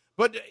year.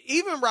 But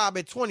even Rob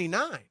at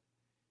 29.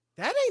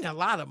 That ain't a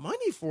lot of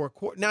money for a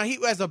quarter. Now, he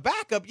as a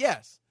backup,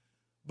 yes.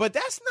 But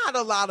that's not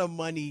a lot of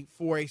money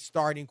for a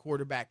starting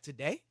quarterback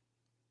today.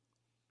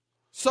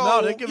 So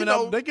no,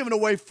 they're giving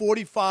away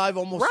 $45,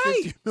 almost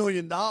 $50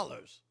 million.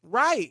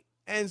 Right.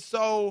 And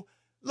so,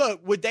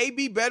 look, would they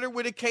be better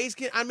with a Case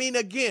Keenum? I mean,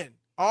 again,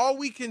 all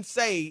we can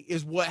say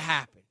is what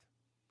happened.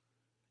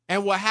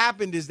 And what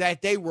happened is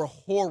that they were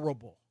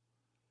horrible.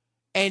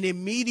 And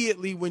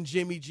immediately when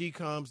Jimmy G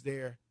comes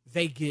there,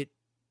 they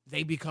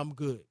become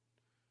good.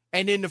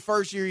 And in the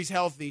first year he's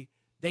healthy,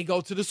 they go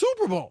to the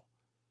Super Bowl.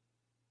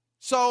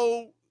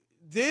 So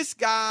this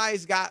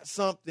guy's got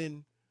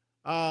something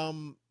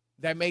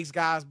that makes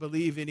guys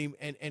believe in him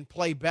and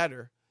play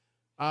better.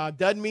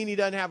 Doesn't mean he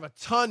doesn't have a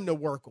ton to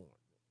work on.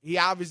 He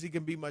obviously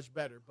can be much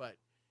better, but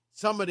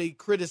some of the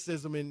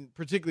criticism, and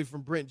particularly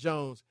from Brent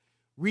Jones,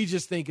 we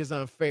just think is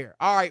unfair.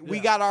 All right, we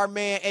got our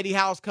man Eddie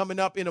House coming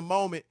up in a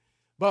moment,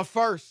 but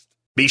first,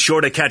 be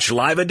sure to catch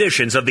live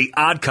editions of The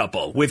Odd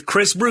Couple with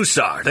Chris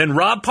Broussard and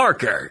Rob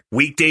Parker.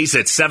 Weekdays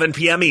at 7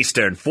 p.m.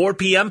 Eastern, 4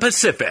 p.m.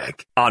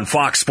 Pacific on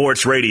Fox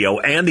Sports Radio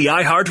and the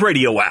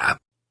iHeartRadio app.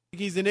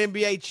 He's an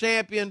NBA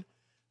champion,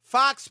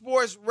 Fox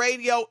Sports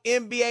Radio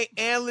NBA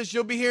analyst.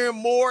 You'll be hearing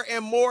more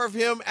and more of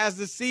him as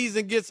the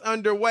season gets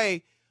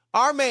underway.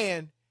 Our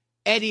man,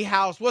 Eddie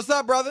House. What's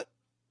up, brother?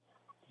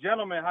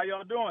 Gentlemen, how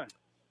y'all doing?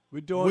 We're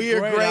doing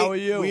great. How are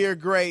you? We are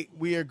great.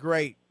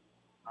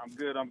 I'm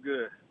good.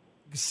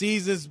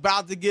 Season's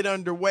about to get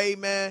underway,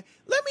 man.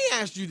 Let me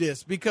ask you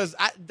this, because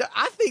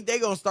I think they're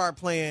going to start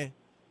playing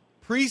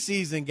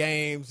preseason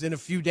games in a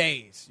few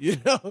days,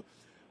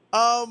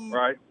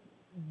 Right.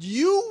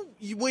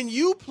 When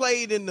you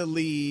played in the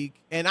league,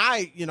 and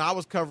I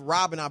was covering,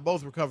 Rob and I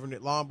both were covering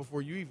it long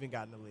before you even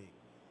got in the league.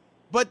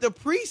 But the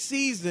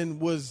preseason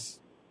was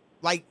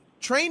like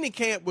training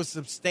camp was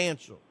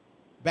substantial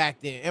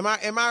back then. Am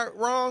I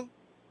wrong?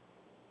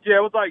 Yeah,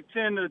 it was like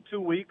 10 to 2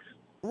 weeks.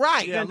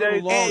 Right. 10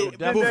 days, longer,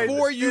 10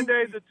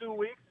 days to 2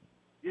 weeks.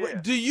 Yeah.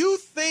 Do you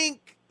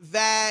think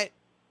that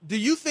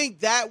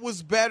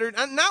was better?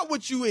 Not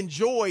what you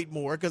enjoyed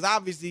more, because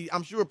obviously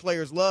I'm sure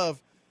players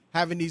love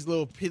having these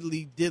little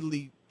piddly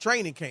diddly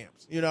training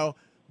camps, you know.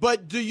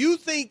 But do you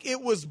think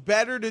it was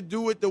better to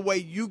do it the way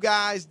you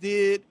guys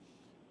did,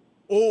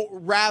 or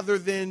rather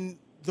than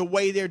the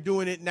way they're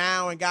doing it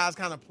now, and guys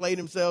kind of play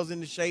themselves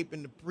into shape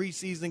in the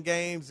preseason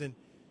games,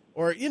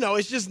 or you know,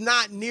 it's just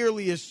not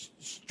nearly as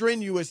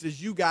strenuous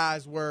as you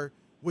guys were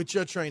with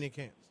your training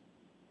camps?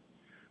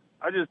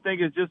 I just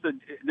think it's just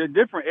the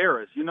different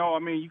eras. You know, I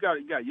mean, you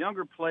got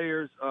younger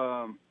players.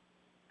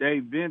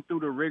 They've been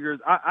through the rigors.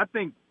 I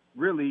think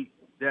really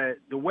that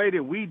the way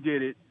that we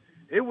did it,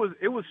 it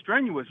was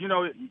strenuous. You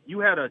know,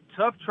 you had a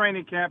tough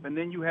training camp, and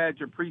then you had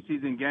your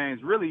preseason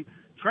games. Really,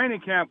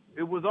 training camp,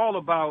 it was all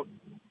about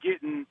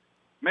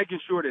making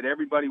sure that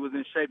everybody was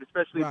in shape,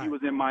 especially if you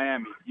was in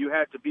Miami. You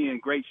had to be in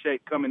great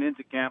shape coming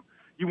into camp.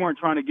 You weren't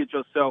trying to get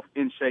yourself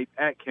in shape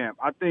at camp.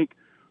 I think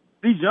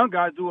these young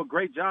guys do a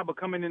great job of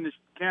coming into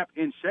camp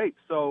in shape.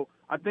 So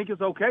I think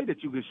it's okay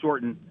that you can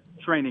shorten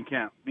training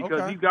camp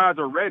because these guys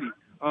are ready.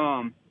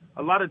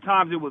 A lot of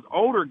times it was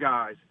older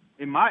guys.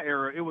 In my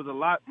era, it was a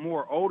lot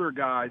more older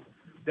guys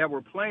that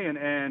were playing,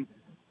 and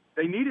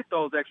they needed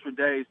those extra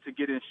days to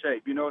get in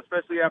shape, you know,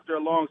 especially after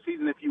a long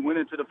season if you went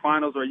into the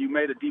finals or you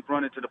made a deep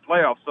run into the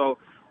playoffs. So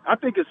I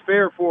think it's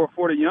fair for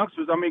the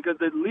youngsters. I mean, because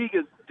the league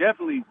is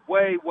definitely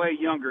way, way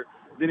younger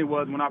than it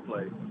was when I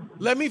played.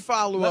 Let me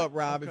follow up,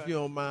 Rob, if you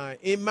don't mind.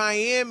 In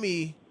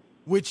Miami,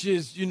 which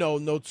is, you know,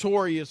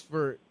 notorious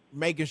for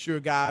making sure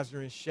guys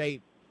are in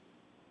shape,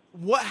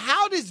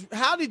 how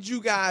did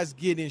you guys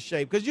get in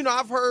shape? Because, you know,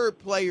 I've heard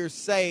players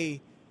say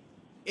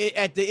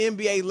at the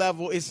NBA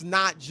level, it's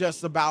not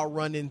just about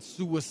running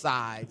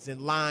suicides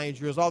and line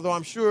drills, although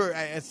I'm sure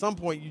at some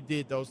point you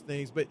did those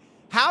things. But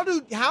how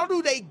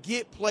do they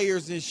get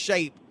players in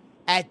shape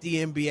at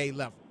the NBA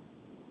level?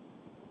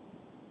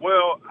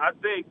 Well, I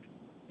think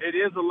it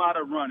is a lot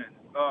of running,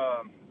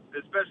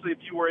 especially if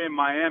you were in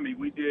Miami.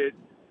 We did,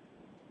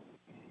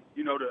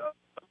 you know, the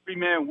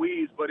three-man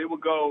weaves, but it would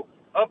go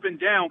up and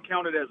down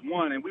counted as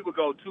one, and we would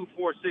go 2,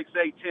 4, 6,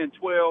 8, 10,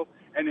 12,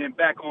 and then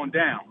back on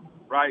down,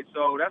 right?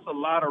 So that's a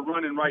lot of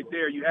running right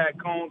there. You had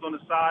cones on the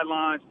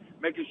sidelines,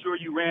 making sure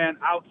you ran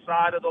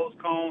outside of those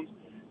cones.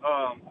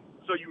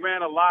 So you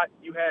ran a lot.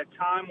 You had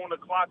time on the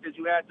clock that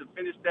you had to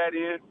finish that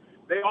in.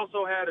 They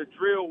also had a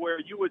drill where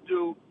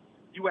depending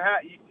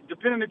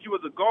if you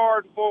was a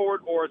guard,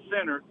 forward, or a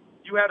center,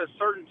 you had a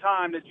certain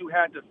time that you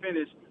had to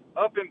finish.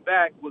 Up and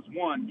back was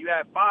one. You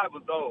had 5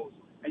 of those.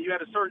 And you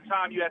had a certain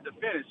time you had to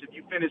finish. If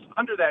you finished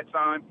under that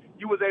time,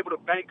 you was able to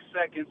bank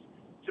seconds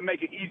to make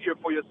it easier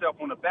for yourself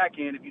on the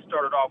back end if you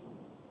started off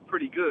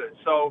pretty good.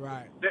 So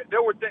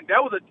there were things.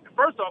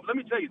 First off, let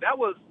me tell you,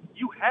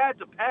 you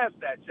had to pass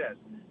that test.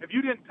 If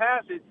you didn't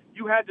pass it,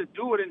 you had to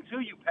do it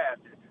until you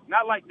passed it.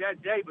 Not like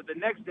that day, but the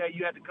next day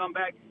you had to come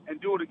back and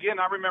do it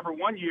again. I remember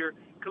one year,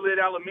 Khalid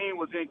Al-Amin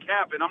was in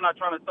camp, and I'm not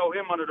trying to throw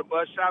him under the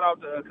bus. Shout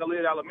out to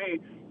Khalid Al-Amin.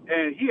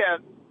 And he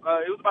had,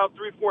 it was about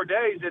 3-4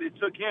 days that it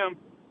took him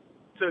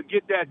to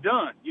get that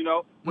done, you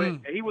know.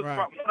 But he was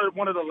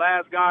one of the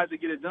last guys to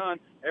get it done.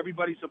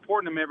 Everybody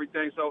supporting him,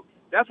 everything. So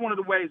that's one of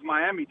the ways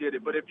Miami did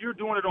it. But if you're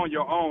doing it on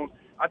your own,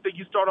 I think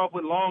you start off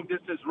with long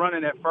distance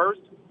running at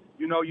first.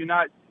 You know,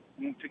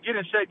 to get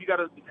in shape, you got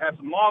to have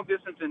some long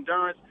distance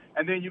endurance,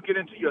 and then you get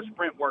into your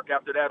sprint work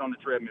after that on the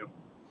treadmill.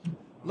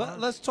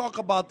 Let's talk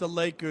about the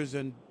Lakers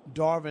and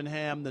Darvin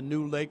Ham, the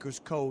new Lakers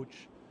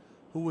coach,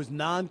 who was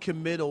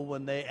non-committal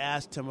when they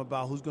asked him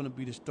about who's going to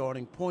be the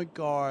starting point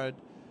guard.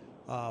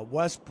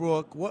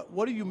 Westbrook,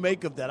 what do you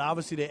make of that?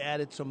 Obviously, they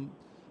added some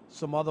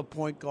other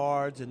point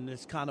guards, and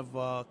it's kind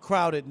of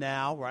crowded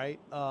now, right?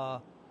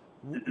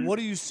 What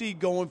do you see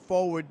going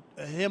forward?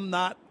 Him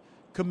not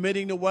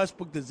committing to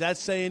Westbrook, does that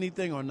say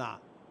anything or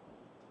not?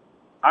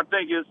 I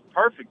think it's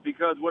perfect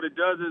because what it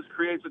does is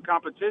creates a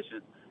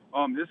competition.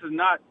 This is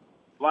not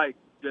like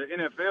the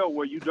NFL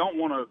where you don't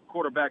want a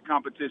quarterback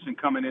competition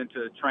coming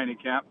into training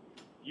camp.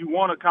 You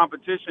want a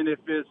competition if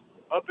it's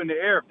up in the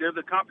air. If there's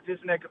a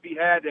competition that could be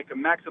had that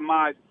can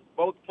maximize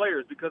both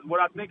players, because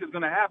what I think is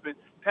going to happen,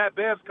 Pat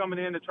Bev's coming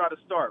in to try to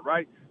start,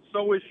 right?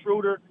 So is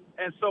Schroeder,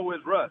 and so is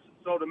Russ.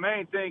 So the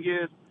main thing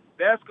is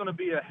that's going to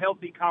be a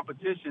healthy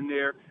competition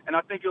there, and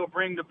I think it'll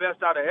bring the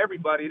best out of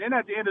everybody. And then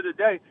at the end of the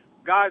day,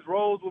 guys'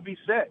 roles will be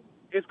set.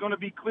 It's going to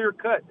be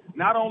clear-cut.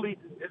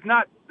 It's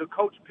not the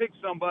coach picked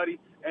somebody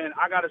and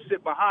I got to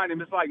sit behind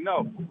him. It's like,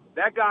 no,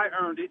 that guy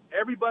earned it.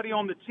 Everybody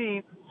on the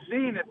team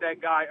seeing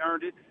that guy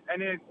earned it,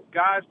 and then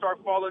guys start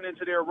falling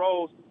into their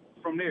roles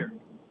from there.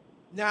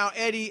 Now,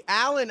 Eddie,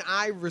 Allen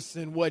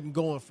Iverson wasn't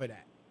going for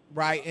that,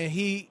 right? And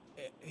he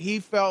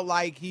felt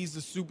like he's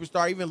a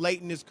superstar, even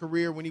late in his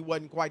career when he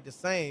wasn't quite the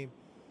same.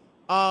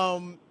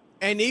 And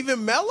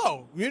even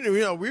Melo, you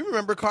know, we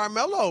remember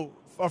Carmelo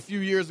a few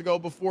years ago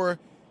before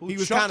he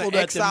was kind of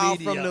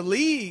exiled from the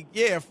league,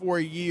 for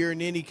a year,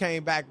 and then he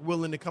came back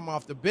willing to come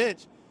off the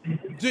bench.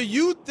 Do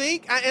you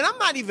think, and I'm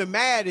not even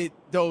mad at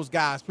those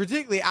guys,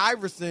 particularly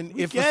Iverson,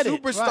 if a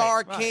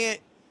superstar can't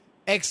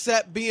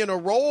accept being a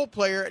role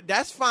player,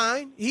 that's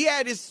fine. He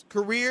had his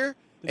career,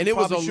 and it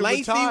was a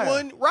lengthy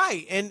one.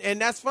 Right,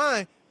 and that's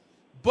fine.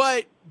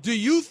 But do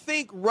you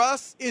think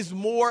Russ is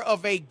more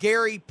of a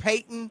Gary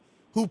Payton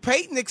who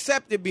Peyton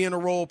accepted being a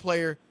role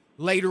player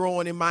later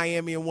on in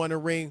Miami and won a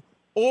ring?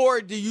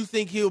 Or do you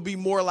think he'll be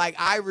more like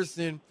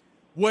Iverson,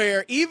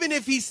 where even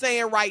if he's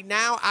saying right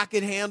now I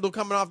could handle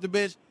coming off the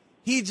bench,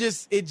 it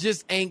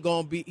just ain't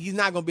going to be – he's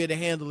not going to be able to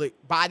handle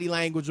it. Body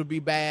language will be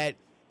bad.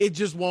 It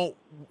just won't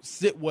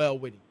sit well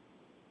with him.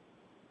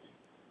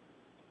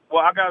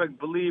 Well, I got to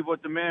believe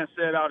what the man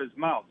said out his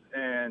mouth.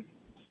 And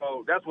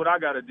so that's what I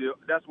got to do.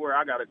 That's where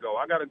I got to go.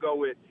 I got to go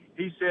with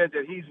he said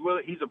that he's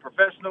a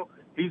professional.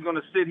 He's going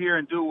to sit here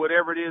and do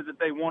whatever it is that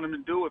they want him to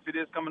do. If it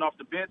is coming off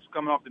the bench,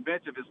 coming off the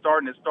bench. If it's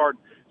starting, it's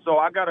starting. So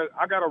I got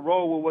to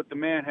roll with what the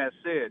man has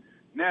said.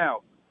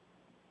 Now,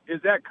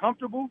 is that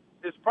comfortable?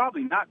 It's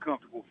probably not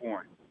comfortable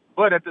for him.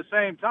 But at the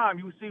same time,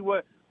 you see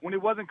when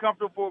it wasn't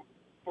comfortable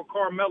for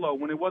Carmelo,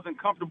 when it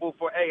wasn't comfortable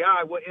for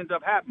AI, what ended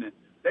up happening?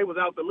 They was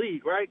out the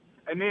league, right?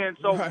 And then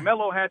so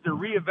Melo had to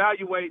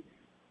reevaluate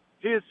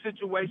his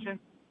situation,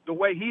 the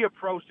way he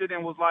approached it,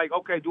 and was like,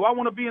 okay, do I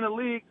want to be in the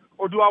league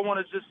or do I want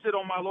to just sit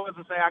on my laurels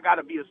and say I got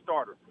to be a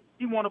starter?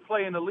 He want to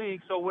play in the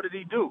league, so what did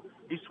he do?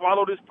 He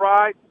swallowed his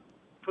pride,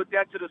 put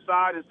that to the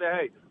side, and say,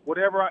 hey,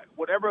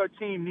 whatever a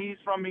team needs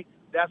from me,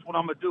 that's what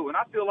I'm going to do. And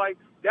I feel like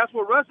that's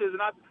what Russ is.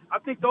 And I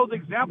think those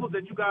examples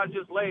that you guys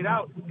just laid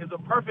out is a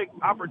perfect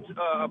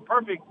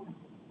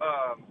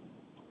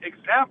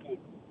example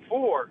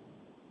for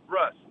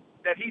Russ,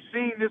 that he's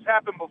seen this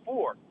happen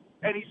before.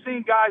 And he's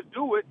seen guys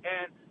do it,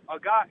 and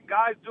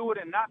guys do it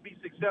and not be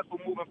successful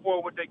moving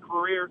forward with their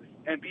career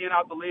and being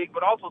out the league,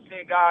 but also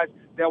seeing guys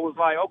that was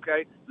like,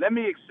 okay, let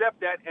me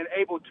accept that and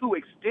able to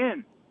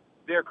extend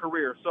their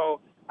career. So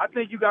I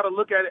think you got to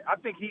look at it. I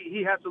think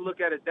he has to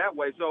look at it that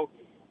way. So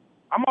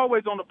I'm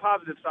always on the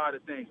positive side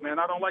of things, man.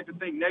 I don't like to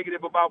think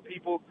negative about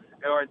people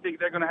or think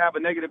they're going to have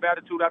a negative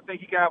attitude. I think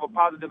he can have a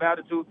positive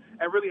attitude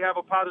and really have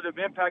a positive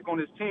impact on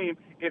his team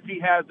if he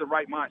has the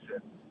right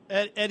mindset.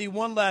 Eddie,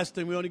 one last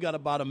thing. We only got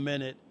about a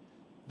minute.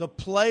 The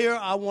player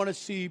I want to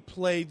see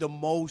play the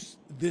most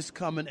this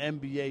coming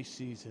NBA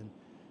season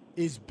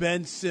is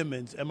Ben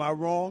Simmons. Am I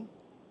wrong?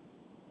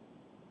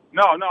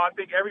 No, I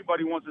think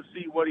everybody wants to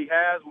see what he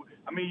has.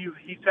 I mean,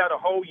 he's had a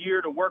whole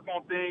year to work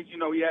on things. You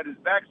know, he had his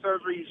back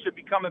surgery. He should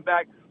be coming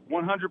back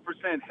 100%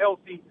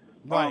 healthy.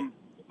 Right.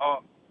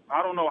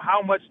 I don't know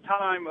how much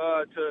time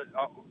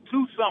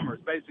 2 summers,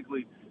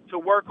 basically, to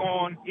work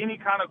on any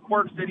kind of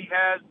quirks that he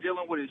has,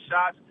 dealing with his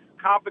shots,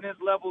 confidence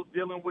levels,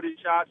 dealing with his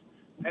shots,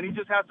 and he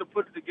just has to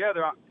put it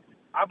together.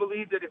 I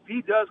believe that if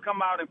he does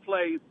come out and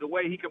play the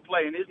way he can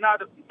play, and it's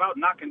not about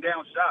knocking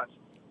down shots,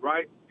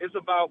 right? It's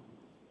about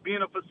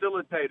being a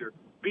facilitator,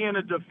 being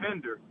a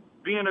defender,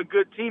 being a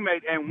good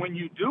teammate. And when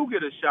you do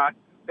get a shot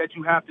that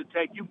you have to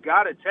take, you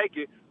got to take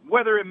it.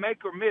 Whether it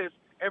make or miss,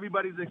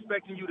 everybody's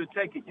expecting you to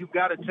take it. You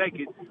got to take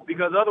it,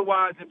 because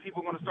otherwise then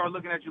people are going to start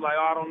looking at you like,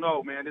 oh, I don't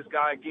know, man, this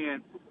guy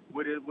again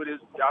with his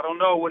I don't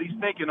know what he's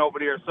thinking over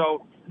there.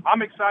 So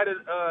I'm excited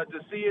to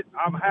see it.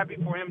 I'm happy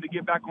for him to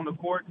get back on the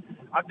court.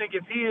 I think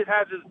if he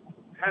has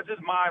his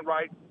mind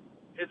right,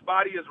 his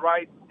body is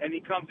right, and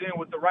he comes in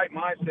with the right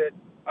mindset,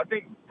 I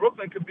think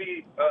Brooklyn could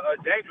be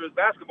a dangerous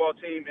basketball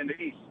team in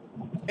the East.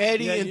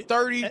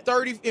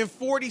 Eddie, in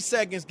 40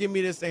 seconds, give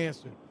me this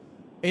answer.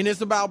 And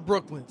it's about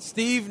Brooklyn.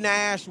 Steve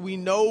Nash, we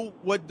know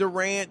what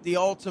Durant, the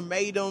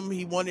ultimatum,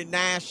 he wanted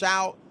Nash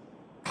out.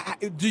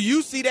 Do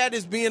you see that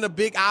as being a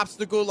big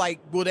obstacle? Like,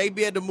 will they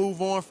be able to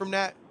move on from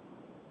that?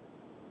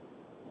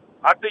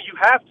 I think you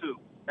have to.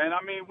 And,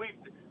 I mean,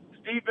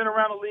 Steve been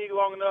around the league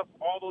long enough.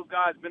 All those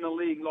guys been in the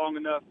league long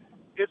enough.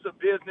 It's a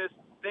business.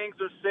 Things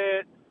are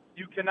said.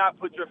 You cannot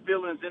put your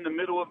feelings in the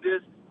middle of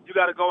this. You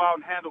got to go out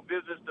and handle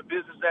business. The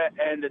business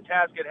and the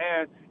task at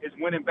hand is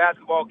winning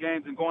basketball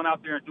games and going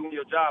out there and doing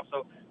your job.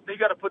 So you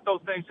got to put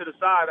those things to the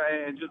side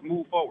and just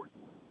move forward.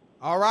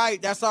 All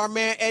right. That's our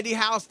man, Eddie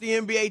House, the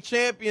NBA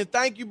champion.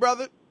 Thank you,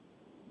 brother.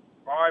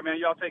 All right, man.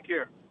 Y'all take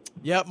care.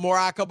 Yep, more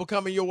Odd Couple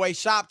coming your way.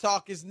 Shop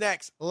Talk is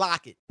next.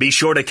 Lock it. Be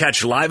sure to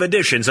catch live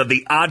editions of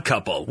The Odd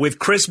Couple with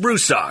Chris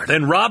Broussard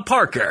and Rob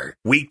Parker.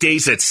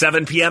 Weekdays at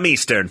 7 p.m.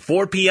 Eastern,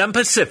 4 p.m.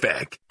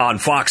 Pacific on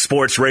Fox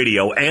Sports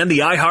Radio and the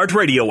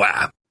iHeartRadio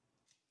app.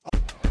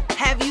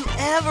 Have you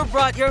ever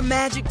brought your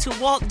magic to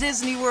Walt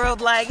Disney World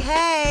like,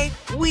 hey,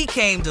 we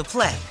came to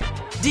play?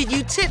 Did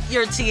you tip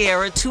your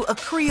tiara to a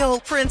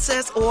Creole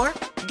princess or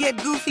get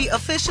goofy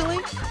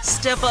officially?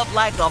 Step up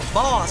like a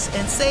boss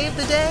and save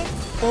the day?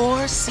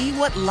 Or see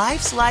what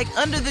life's like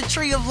under the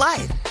tree of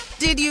life?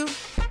 Did you?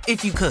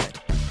 If you could.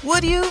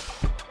 Would you?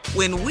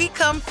 When we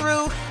come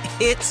through,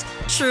 it's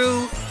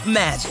true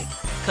magic.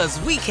 'Cause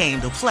we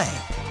came to play.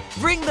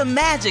 Bring the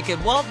magic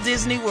at Walt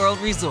Disney World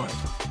Resort.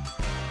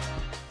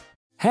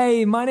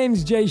 Hey, my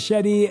name's Jay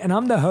Shetty, and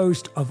I'm the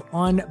host of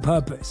On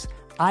Purpose.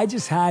 I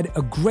just had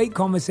a great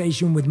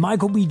conversation with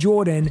Michael B.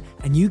 Jordan,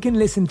 and you can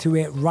listen to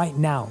it right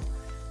now.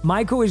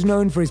 Michael is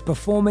known for his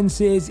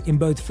performances in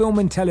both film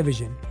and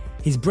television.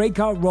 His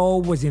breakout role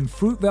was in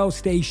Fruitvale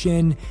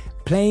Station,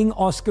 playing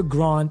Oscar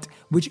Grant,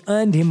 which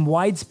earned him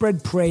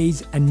widespread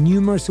praise and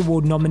numerous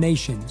award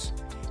nominations.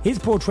 His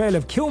portrayal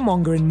of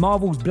Killmonger in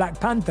Marvel's Black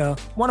Panther,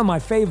 one of my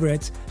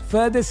favorites,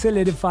 further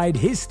solidified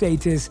his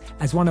status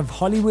as one of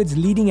Hollywood's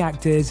leading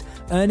actors,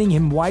 earning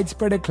him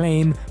widespread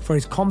acclaim for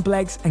his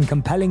complex and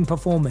compelling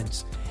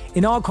performance.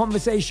 In our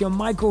conversation,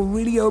 Michael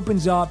really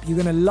opens up. You're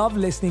going to love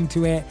listening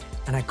to it,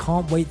 and I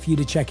can't wait for you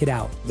to check it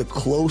out. The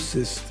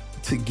closest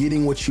to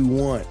getting what you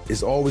want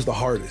is always the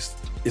hardest.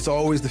 It's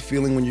always the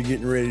feeling when you're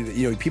getting ready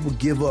to, people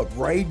give up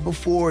right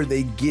before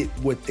they get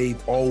what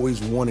they've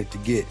always wanted to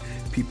get.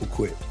 People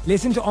quit.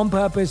 Listen to On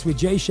Purpose with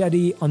Jay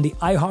Shetty on the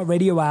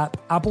iHeartRadio app,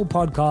 Apple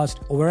Podcast,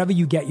 or wherever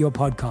you get your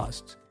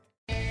podcasts.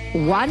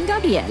 Juan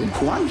Gabriel.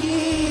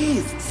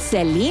 Juanquis.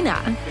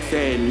 Selena.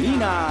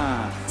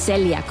 Selena.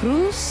 Celia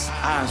Cruz.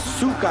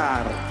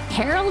 Azúcar.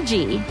 Harold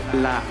G.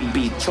 La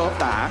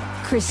Bichota.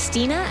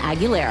 Christina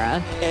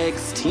Aguilera.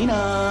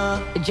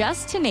 Ex-Tina.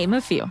 Just to name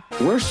a few.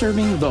 We're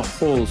serving the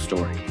whole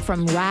story.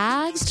 From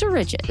rags to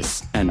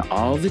riches. And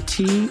all the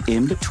tea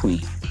in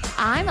between.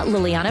 I'm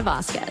Liliana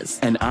Vasquez.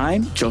 And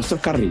I'm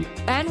Joseph Carrillo.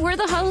 And we're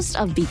the host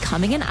of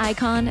Becoming an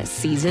Icon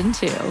Season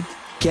 2.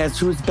 Guess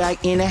who's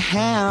back in the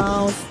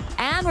house?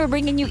 And we're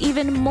bringing you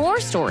even more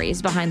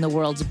stories behind the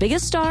world's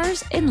biggest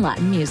stars in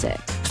Latin music.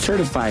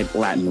 Certified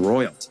Latin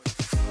royalty.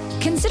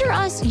 Consider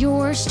us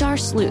your star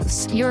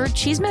sleuths, your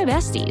chisme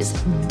besties,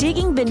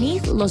 digging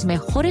beneath los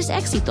mejores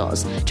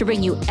éxitos to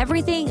bring you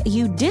everything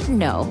you didn't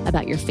know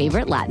about your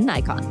favorite Latin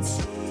icons.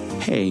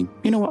 Hey,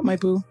 you know what, my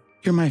boo?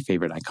 You're my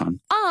favorite icon.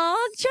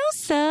 Aw,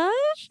 Joseph.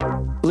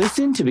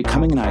 Listen to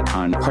Becoming an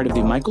Icon, part of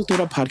the Michael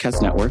Dura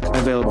Podcast Network,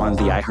 available on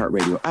the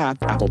iHeartRadio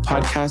app, Apple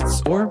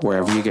Podcasts, or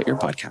wherever you get your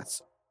podcasts.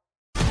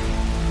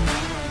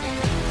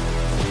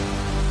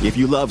 If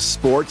you love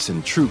sports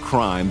and true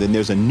crime, then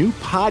there's a new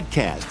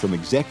podcast from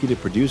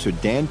executive producer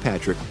Dan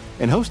Patrick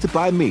and hosted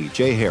by me,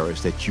 Jay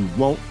Harris, that you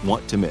won't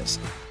want to miss.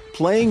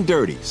 Playing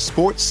Dirty: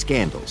 Sports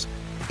Scandals.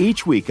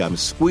 Each week, I'm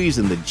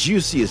squeezing the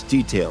juiciest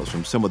details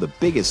from some of the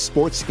biggest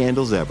sports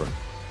scandals ever.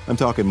 I'm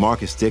talking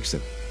Marcus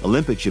Dixon,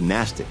 Olympic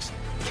gymnastics,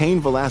 Cain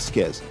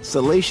Velasquez,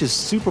 salacious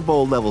Super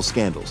Bowl-level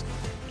scandals.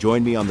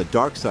 Join me on the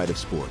dark side of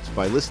sports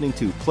by listening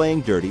to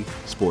Playing Dirty: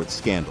 Sports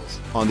Scandals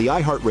on the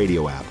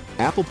iHeartRadio app,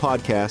 Apple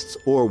Podcasts,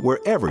 or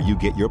wherever you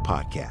get your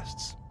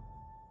podcasts.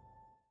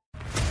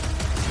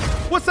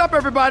 What's up,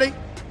 everybody?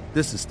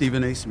 This is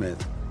Stephen A.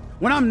 Smith.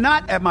 When I'm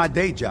not at my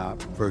day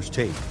job, First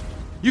Take,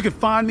 you can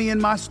find me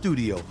in my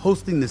studio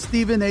hosting the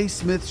Stephen A.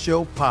 Smith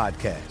Show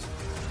podcast.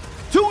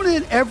 Tune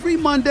in every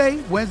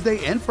Monday,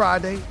 Wednesday, and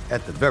Friday,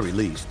 at the very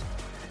least,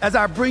 as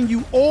I bring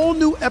you all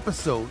new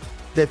episodes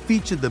that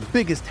feature the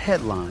biggest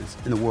headlines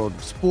in the world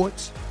of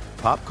sports,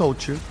 pop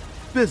culture,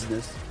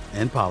 business,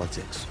 and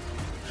politics.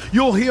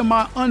 You'll hear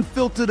my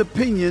unfiltered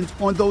opinions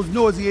on those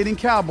nauseating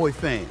Cowboy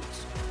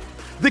fans,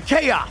 the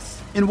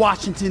chaos in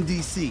Washington,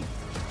 D.C.,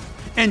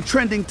 and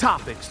trending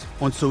topics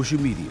on social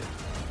media,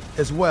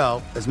 as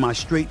well as my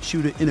straight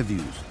shooter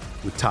interviews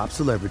with top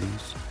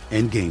celebrities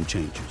and game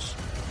changers.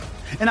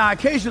 And I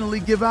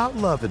occasionally give out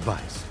love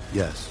advice.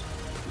 Yes,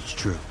 it's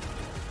true.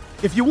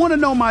 If you want to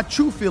know my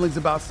true feelings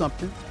about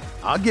something,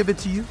 I'll give it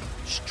to you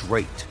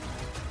straight.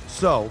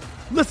 So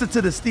listen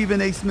to the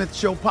Stephen A. Smith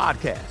Show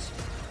podcast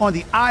on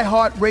the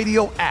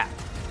iHeartRadio app,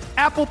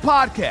 Apple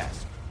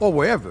Podcasts, or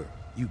wherever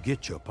you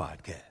get your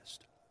podcast.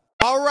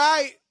 All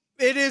right.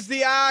 It is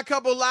the Odd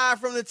Couple live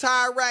from the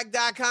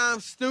TireRack.com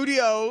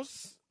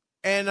studios.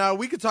 And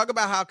we could talk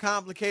about how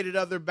complicated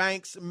other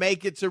banks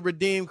make it to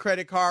redeem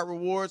credit card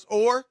rewards,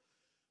 or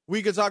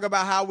we could talk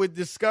about how with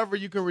Discover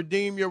you can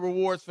redeem your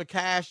rewards for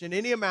cash in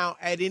any amount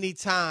at any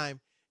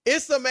time.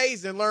 It's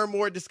amazing. Learn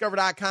more at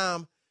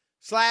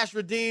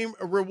discover.com/redeem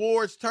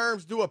rewards.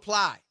 Terms do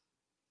apply.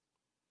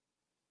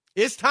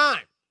 It's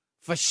time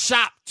for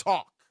Shop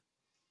Talk.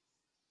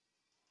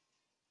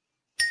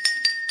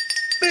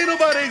 Ain't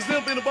nobody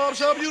exempt in the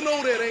barbershop. You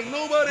know that. Ain't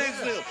nobody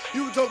exempt.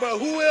 You can talk about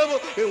whoever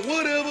and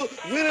whatever,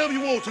 whenever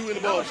you want to in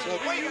the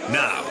barbershop.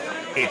 Now,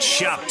 it's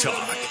Shop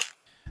Talk.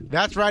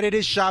 That's right. It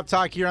is Shop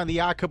Talk here on the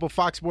Odd Couple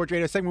Fox Sports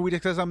Radio segment. We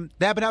discuss that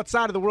happened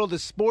outside of the world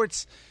of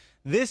sports.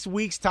 This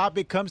week's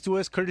topic comes to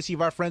us courtesy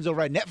of our friends over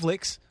at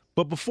Netflix.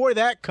 But before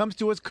that, comes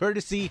to us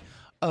courtesy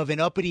of an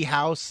uppity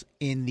house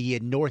in the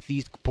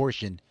northeast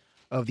portion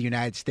of the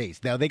United States.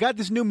 Now, they got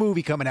this new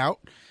movie coming out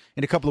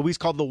in a couple of weeks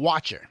called The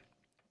Watcher.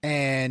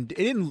 And it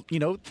didn't,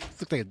 it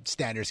looked like a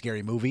standard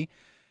scary movie.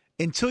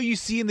 Until you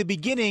see in the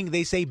beginning,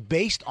 they say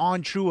based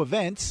on true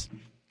events.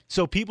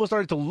 So people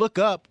started to look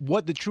up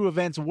what the true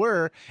events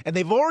were. And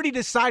they've already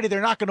decided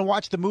they're not going to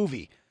watch the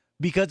movie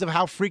because of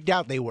how freaked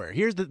out they were.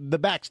 Here's the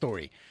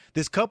backstory.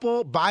 This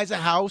couple buys a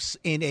house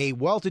in a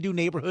well-to-do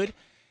neighborhood.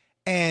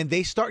 And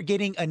they start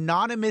getting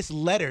anonymous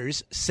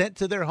letters sent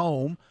to their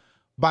home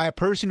by a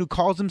person who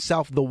calls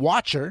himself the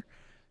Watcher,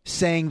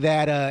 saying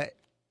that,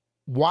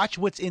 watch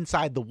what's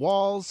inside the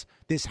walls.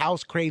 This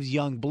house craves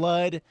young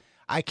blood.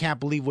 I can't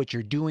believe what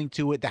you're doing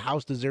to it. The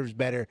house deserves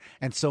better,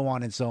 and so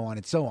on and so on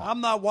and so on.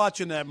 I'm not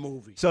watching that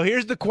movie. So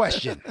here's the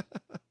question.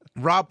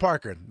 Rob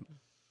Parker,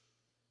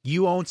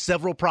 you own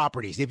several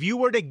properties. If you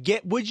were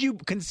to would you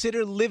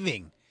consider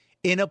living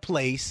in a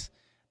place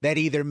that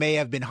either may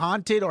have been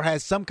haunted or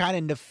has some kind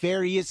of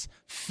nefarious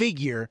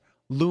figure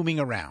looming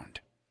around?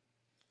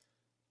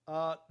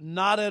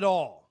 Not at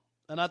all.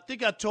 And I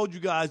think I told you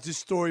guys this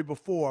story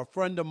before. A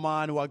friend of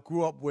mine who I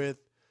grew up with,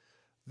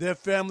 their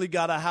family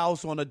got a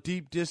house on a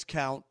deep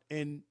discount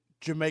in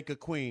Jamaica,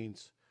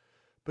 Queens,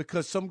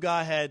 because some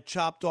guy had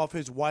chopped off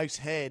his wife's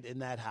head in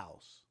that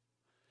house.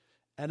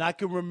 And I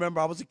can remember,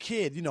 I was a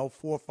kid,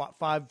 4,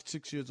 5,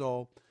 6 years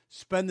old,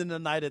 spending the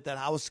night at that.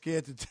 I was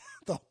scared to death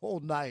the whole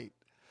night.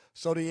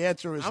 So the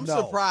answer is I'm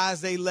no.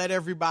 surprised they let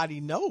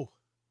everybody know.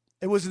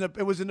 It was in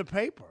the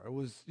paper. It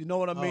was, you know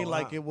what I mean?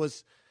 Like it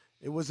was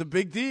a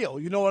big deal.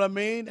 You know what I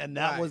mean? And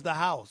that was the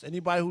house.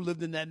 Anybody who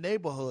lived in that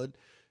neighborhood,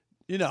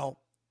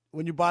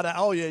 when you buy that,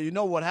 oh yeah, you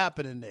know what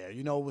happened in there.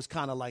 It was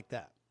kind of like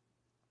that.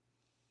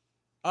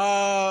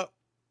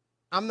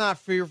 I'm not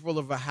fearful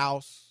of a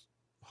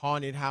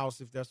haunted house,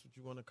 if that's what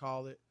you want to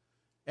call it.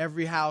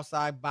 Every house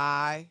I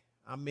buy,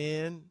 I'm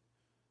in.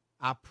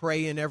 I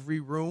pray in every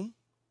room.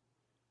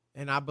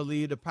 And I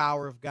believe the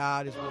power of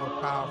God is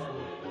more powerful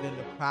than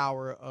the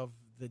power of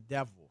the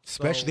devil.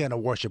 Especially on a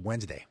Worship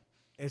Wednesday.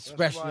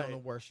 Especially on a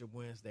Worship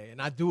Wednesday. And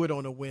I do it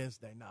on a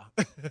Wednesday now.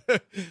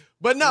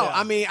 But no,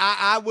 I mean,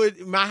 I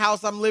would, my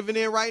house I'm living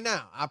in right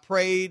now, I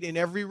prayed in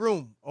every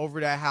room over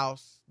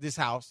this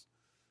house.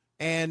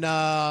 And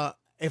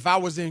if I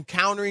was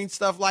encountering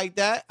stuff like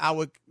that, I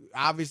would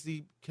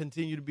obviously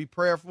continue to be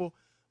prayerful,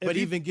 but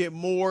even get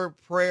more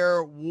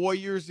prayer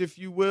warriors, if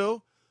you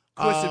will.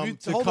 Chris, if you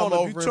turned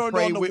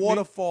on the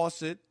water me.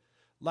 faucet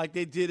like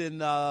they did in,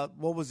 the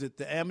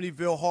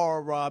Amityville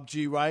Horror, Rob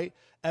G., right?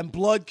 And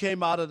blood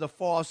came out of the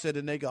faucet,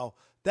 and they go,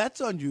 that's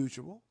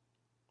unusual.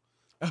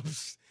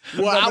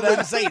 Well, I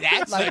wouldn't say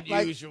that's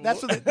unusual.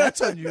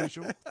 That's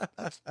unusual.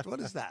 What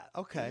is that?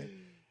 Okay.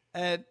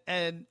 And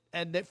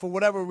they, for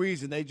whatever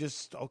reason, they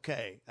just,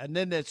 okay. And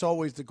then there's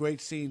always the great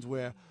scenes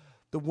where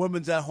the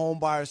woman's at home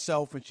by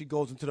herself, and she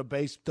goes into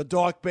the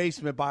dark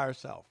basement by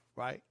herself,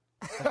 right?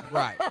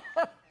 Right.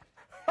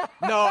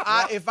 No,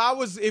 if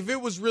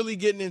it was really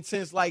getting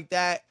intense like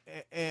that,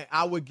 and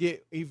I would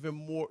get even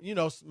more,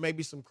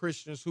 maybe some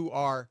Christians who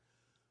are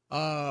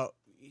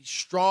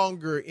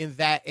stronger in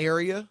that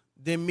area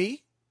than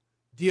me,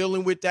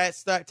 dealing with that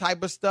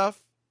type of stuff,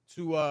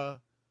 to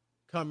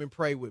come and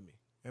pray with me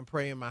and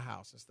pray in my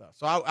house and stuff.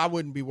 So I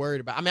wouldn't be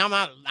worried about. I mean,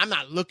 I'm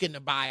not looking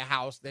to buy a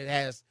house that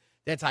has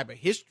that type of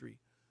history,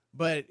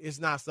 but it's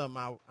not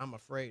something I'm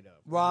afraid of.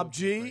 Rob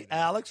G,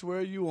 Alex, where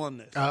are you on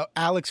this?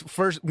 Alex,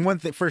 first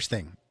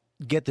thing,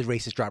 get the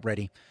racist drop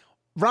ready.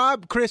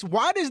 Rob, Chris,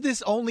 why does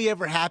this only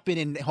ever happen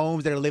in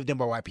homes that are lived in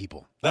by white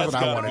people? That's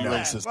what I want to know.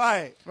 Racist.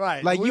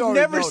 Right. Like, you've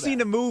never seen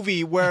a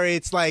movie where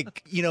it's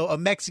like, a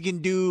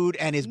Mexican dude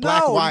and his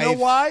black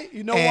wife.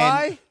 You know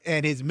why?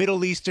 And his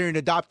Middle Eastern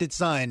adopted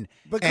son.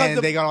 Because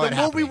they got all the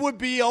movie would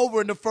be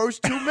over in the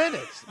first 2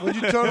 minutes when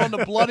you turn on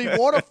the bloody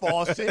water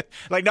faucet.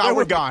 Like, no,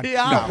 we're gone. We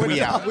out.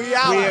 We out.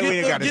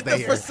 Get the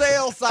for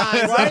sale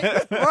sign,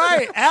 right?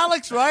 Right.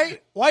 Alex,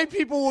 right? White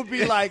people would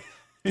be like,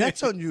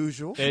 that's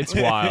unusual. It's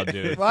wild,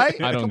 dude. Right?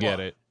 I don't get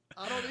it.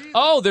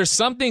 Oh, there's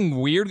something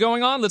weird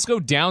going on? Let's go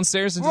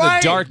downstairs into the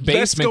dark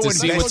basement to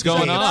see what's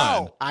going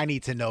on. I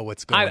need to know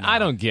what's going on. I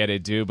don't get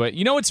it, dude. But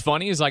you know what's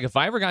funny is, like, if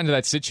I ever got into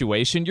that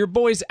situation, your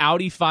boy's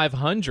Audi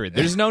 500.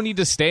 There's no need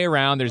to stay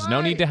around. There's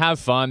no need to have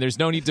fun. There's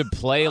no need to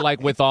play,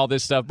 like, with all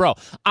this stuff. Bro,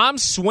 I'm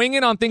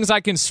swinging on things I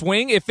can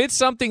swing. If it's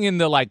something in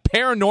the, like,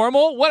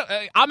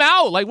 paranormal, I'm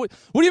out. Like, what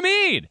do you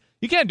mean?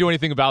 You can't do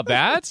anything about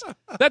that.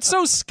 That's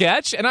so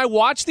sketch. And I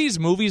watch these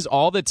movies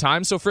all the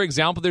time. So, for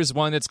example, there's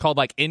one that's called,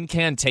 like,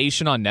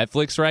 Incantation on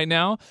Netflix right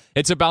now.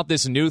 It's about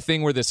this new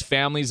thing where this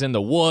family's in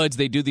the woods.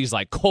 They do these,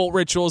 like, cult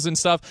rituals and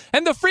stuff.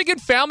 And the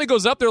freaking family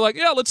goes up. They're like,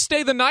 yeah, let's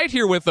stay the night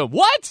here with them.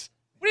 What?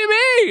 What do you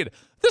mean?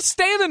 Just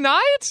stay the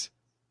night?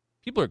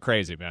 People are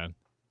crazy, man.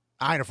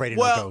 I ain't afraid of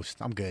no ghost.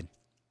 I'm good.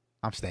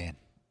 I'm staying.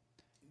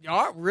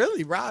 Y'all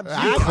really, Rob G?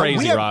 You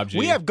crazy, Rob G.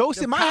 We have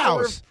ghosts in my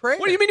house. What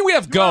do you mean we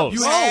have ghosts?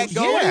 You had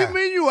ghosts? What do you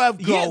mean you have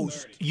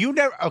ghosts? You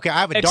never. Okay, I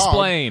have a dog.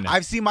 Explain.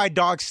 I've seen my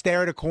dog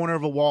stare at a corner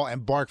of a wall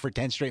and bark for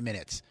 10 straight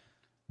minutes.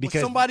 Was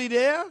somebody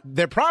there?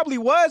 There probably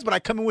was, but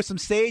I come in with some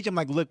sage. I'm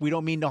like, look, we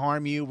don't mean to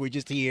harm you. We're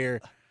just here.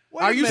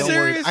 Are you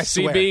serious? I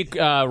swear.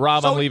 CB,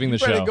 Rob, I'm leaving the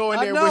show. You better go in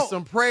there with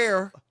some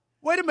prayer.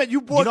 Wait a minute, you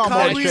brought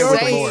Kyrie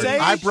Irving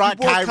sage? I brought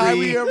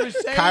Kyrie.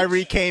 Sage?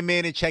 Kyrie came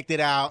in and checked it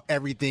out.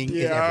 Everything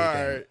is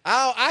everything. Right.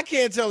 I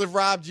can't tell if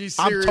Rob G's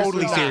serious. I'm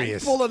totally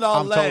serious. Pulling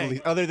our leg.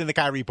 Totally, other than the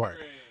Kyrie part.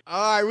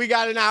 All right, we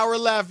got an hour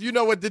left. You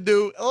know what to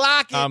do.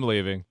 Lock it. I'm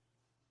leaving.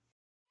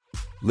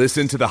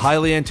 Listen to the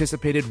highly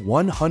anticipated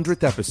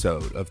 100th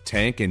episode of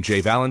Tank and Jay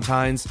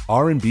Valentine's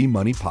R&B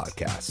Money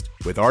Podcast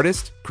with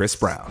artist Chris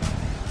Brown.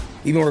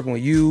 Even working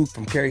with you,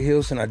 from Carrie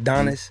Hilson,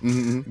 Adonis,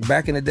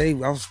 back in the day,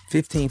 I was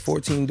 15,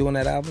 14 doing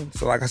that album.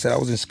 So like I said, I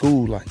was in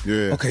school, like,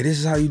 okay, this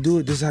is how you do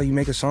it. This is how you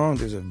make a song.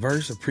 There's a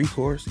verse, a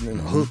pre-chorus, and then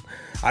a hook.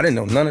 I didn't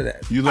know none of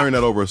that. You learned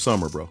that over a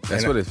summer, bro.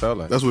 That's what it felt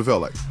like. That's what it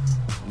felt like.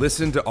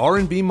 Listen to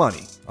R&B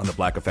Money on the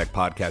Black Effect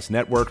Podcast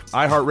Network,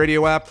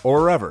 iHeartRadio app,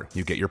 or wherever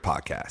you get your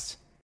podcasts.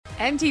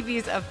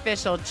 MTV's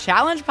official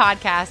Challenge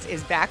podcast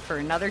is back for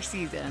another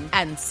season.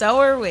 And so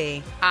are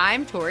we.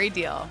 I'm Tori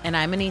Deal. And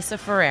I'm Anissa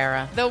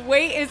Ferreira. The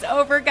wait is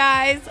over,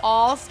 guys.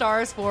 All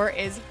Stars 4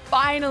 is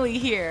finally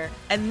here.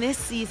 And this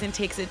season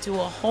takes it to a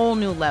whole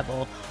new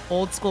level.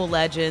 Old school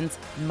legends,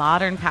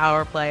 modern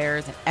power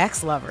players, and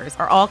ex-lovers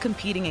are all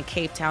competing in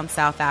Cape Town,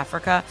 South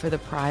Africa for the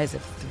prize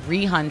of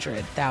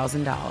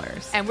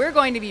 $300,000. And we're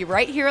going to be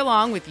right here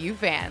along with you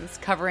fans,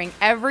 covering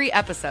every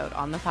episode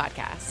on the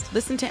podcast.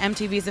 Listen to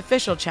MTV's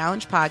official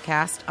Challenge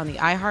podcast on the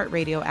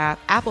iHeartRadio app,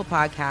 Apple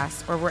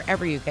Podcasts, or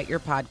wherever you get your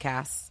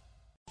podcasts.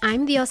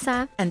 I'm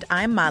Diosa. And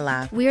I'm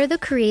Mala. We are the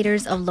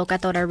creators of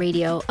Locatora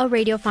Radio, a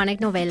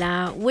radiophonic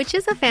novela, which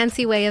is a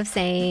fancy way of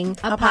saying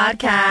a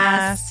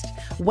podcast.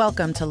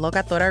 Welcome to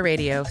Locatora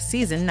Radio,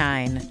 Season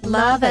 9.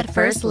 Love at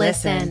first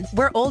listen.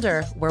 We're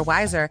older, we're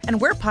wiser,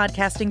 and we're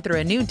podcasting through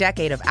a new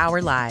decade of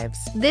our lives.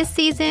 This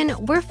season,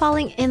 we're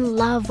falling in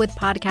love with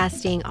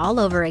podcasting all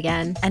over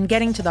again. And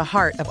getting to the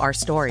heart of our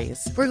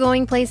stories. We're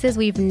going places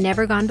we've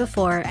never gone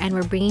before, and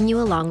we're bringing you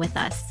along with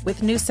us.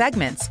 With new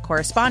segments,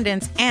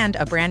 correspondence, and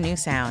a brand new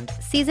sound.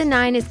 Season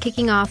 9 is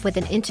kicking off with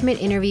an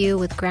intimate interview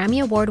with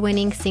Grammy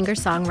Award-winning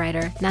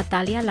singer-songwriter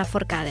Natalia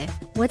Lafourcade.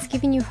 What's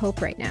giving you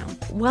hope right now?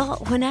 Well,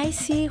 when I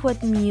see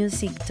what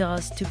music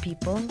does to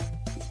people,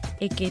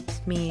 it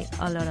gives me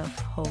a lot of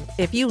hope.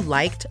 If you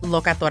liked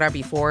Locatora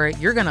before,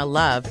 you're going to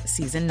love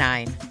Season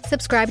 9.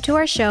 Subscribe to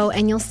our show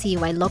and you'll see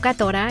why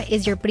Locatora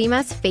is your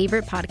prima's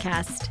favorite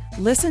podcast.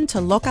 Listen to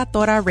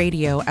Locatora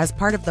Radio as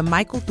part of the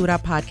My Cultura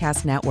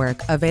Podcast Network,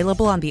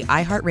 available on the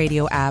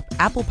iHeartRadio app,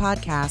 Apple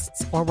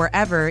Podcasts, or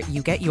wherever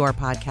you get your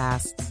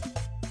podcasts.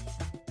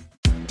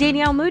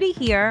 Danielle Moody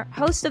here,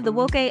 host of the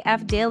Woke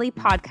AF Daily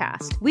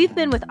podcast. We've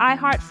been with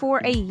iHeart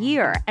for a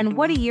year, and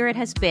what a year it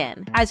has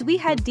been. As we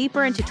head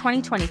deeper into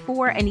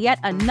 2024 and yet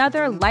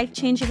another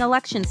life-changing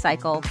election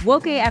cycle,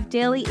 Woke AF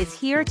Daily is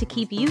here to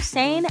keep you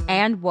sane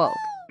and woke.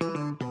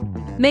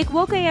 Make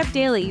Woke AF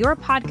Daily your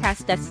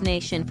podcast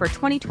destination for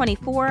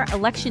 2024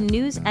 election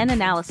news and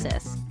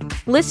analysis.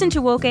 Listen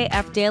to Woke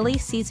AF Daily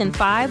Season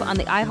 5 on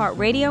the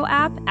iHeartRadio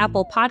app,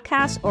 Apple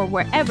Podcasts, or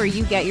wherever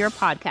you get your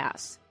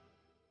podcasts.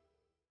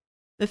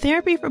 The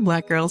Therapy for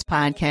Black Girls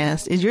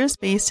podcast is your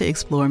space to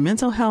explore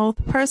mental health,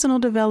 personal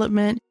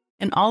development,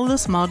 and all of the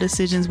small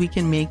decisions we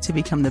can make to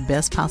become the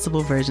best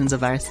possible versions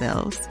of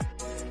ourselves.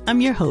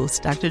 I'm your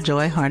host, Dr.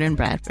 Joy Harden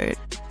Bradford,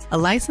 a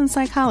licensed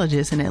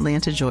psychologist in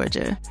Atlanta,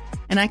 Georgia,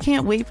 and I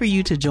can't wait for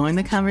you to join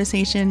the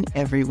conversation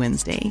every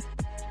Wednesday.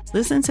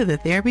 Listen to the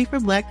Therapy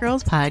for Black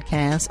Girls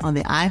podcast on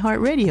the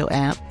iHeartRadio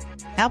app,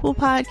 Apple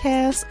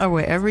Podcasts, or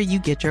wherever you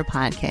get your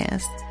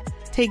podcasts.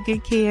 Take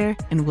good care,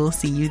 and we'll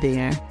see you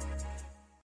there.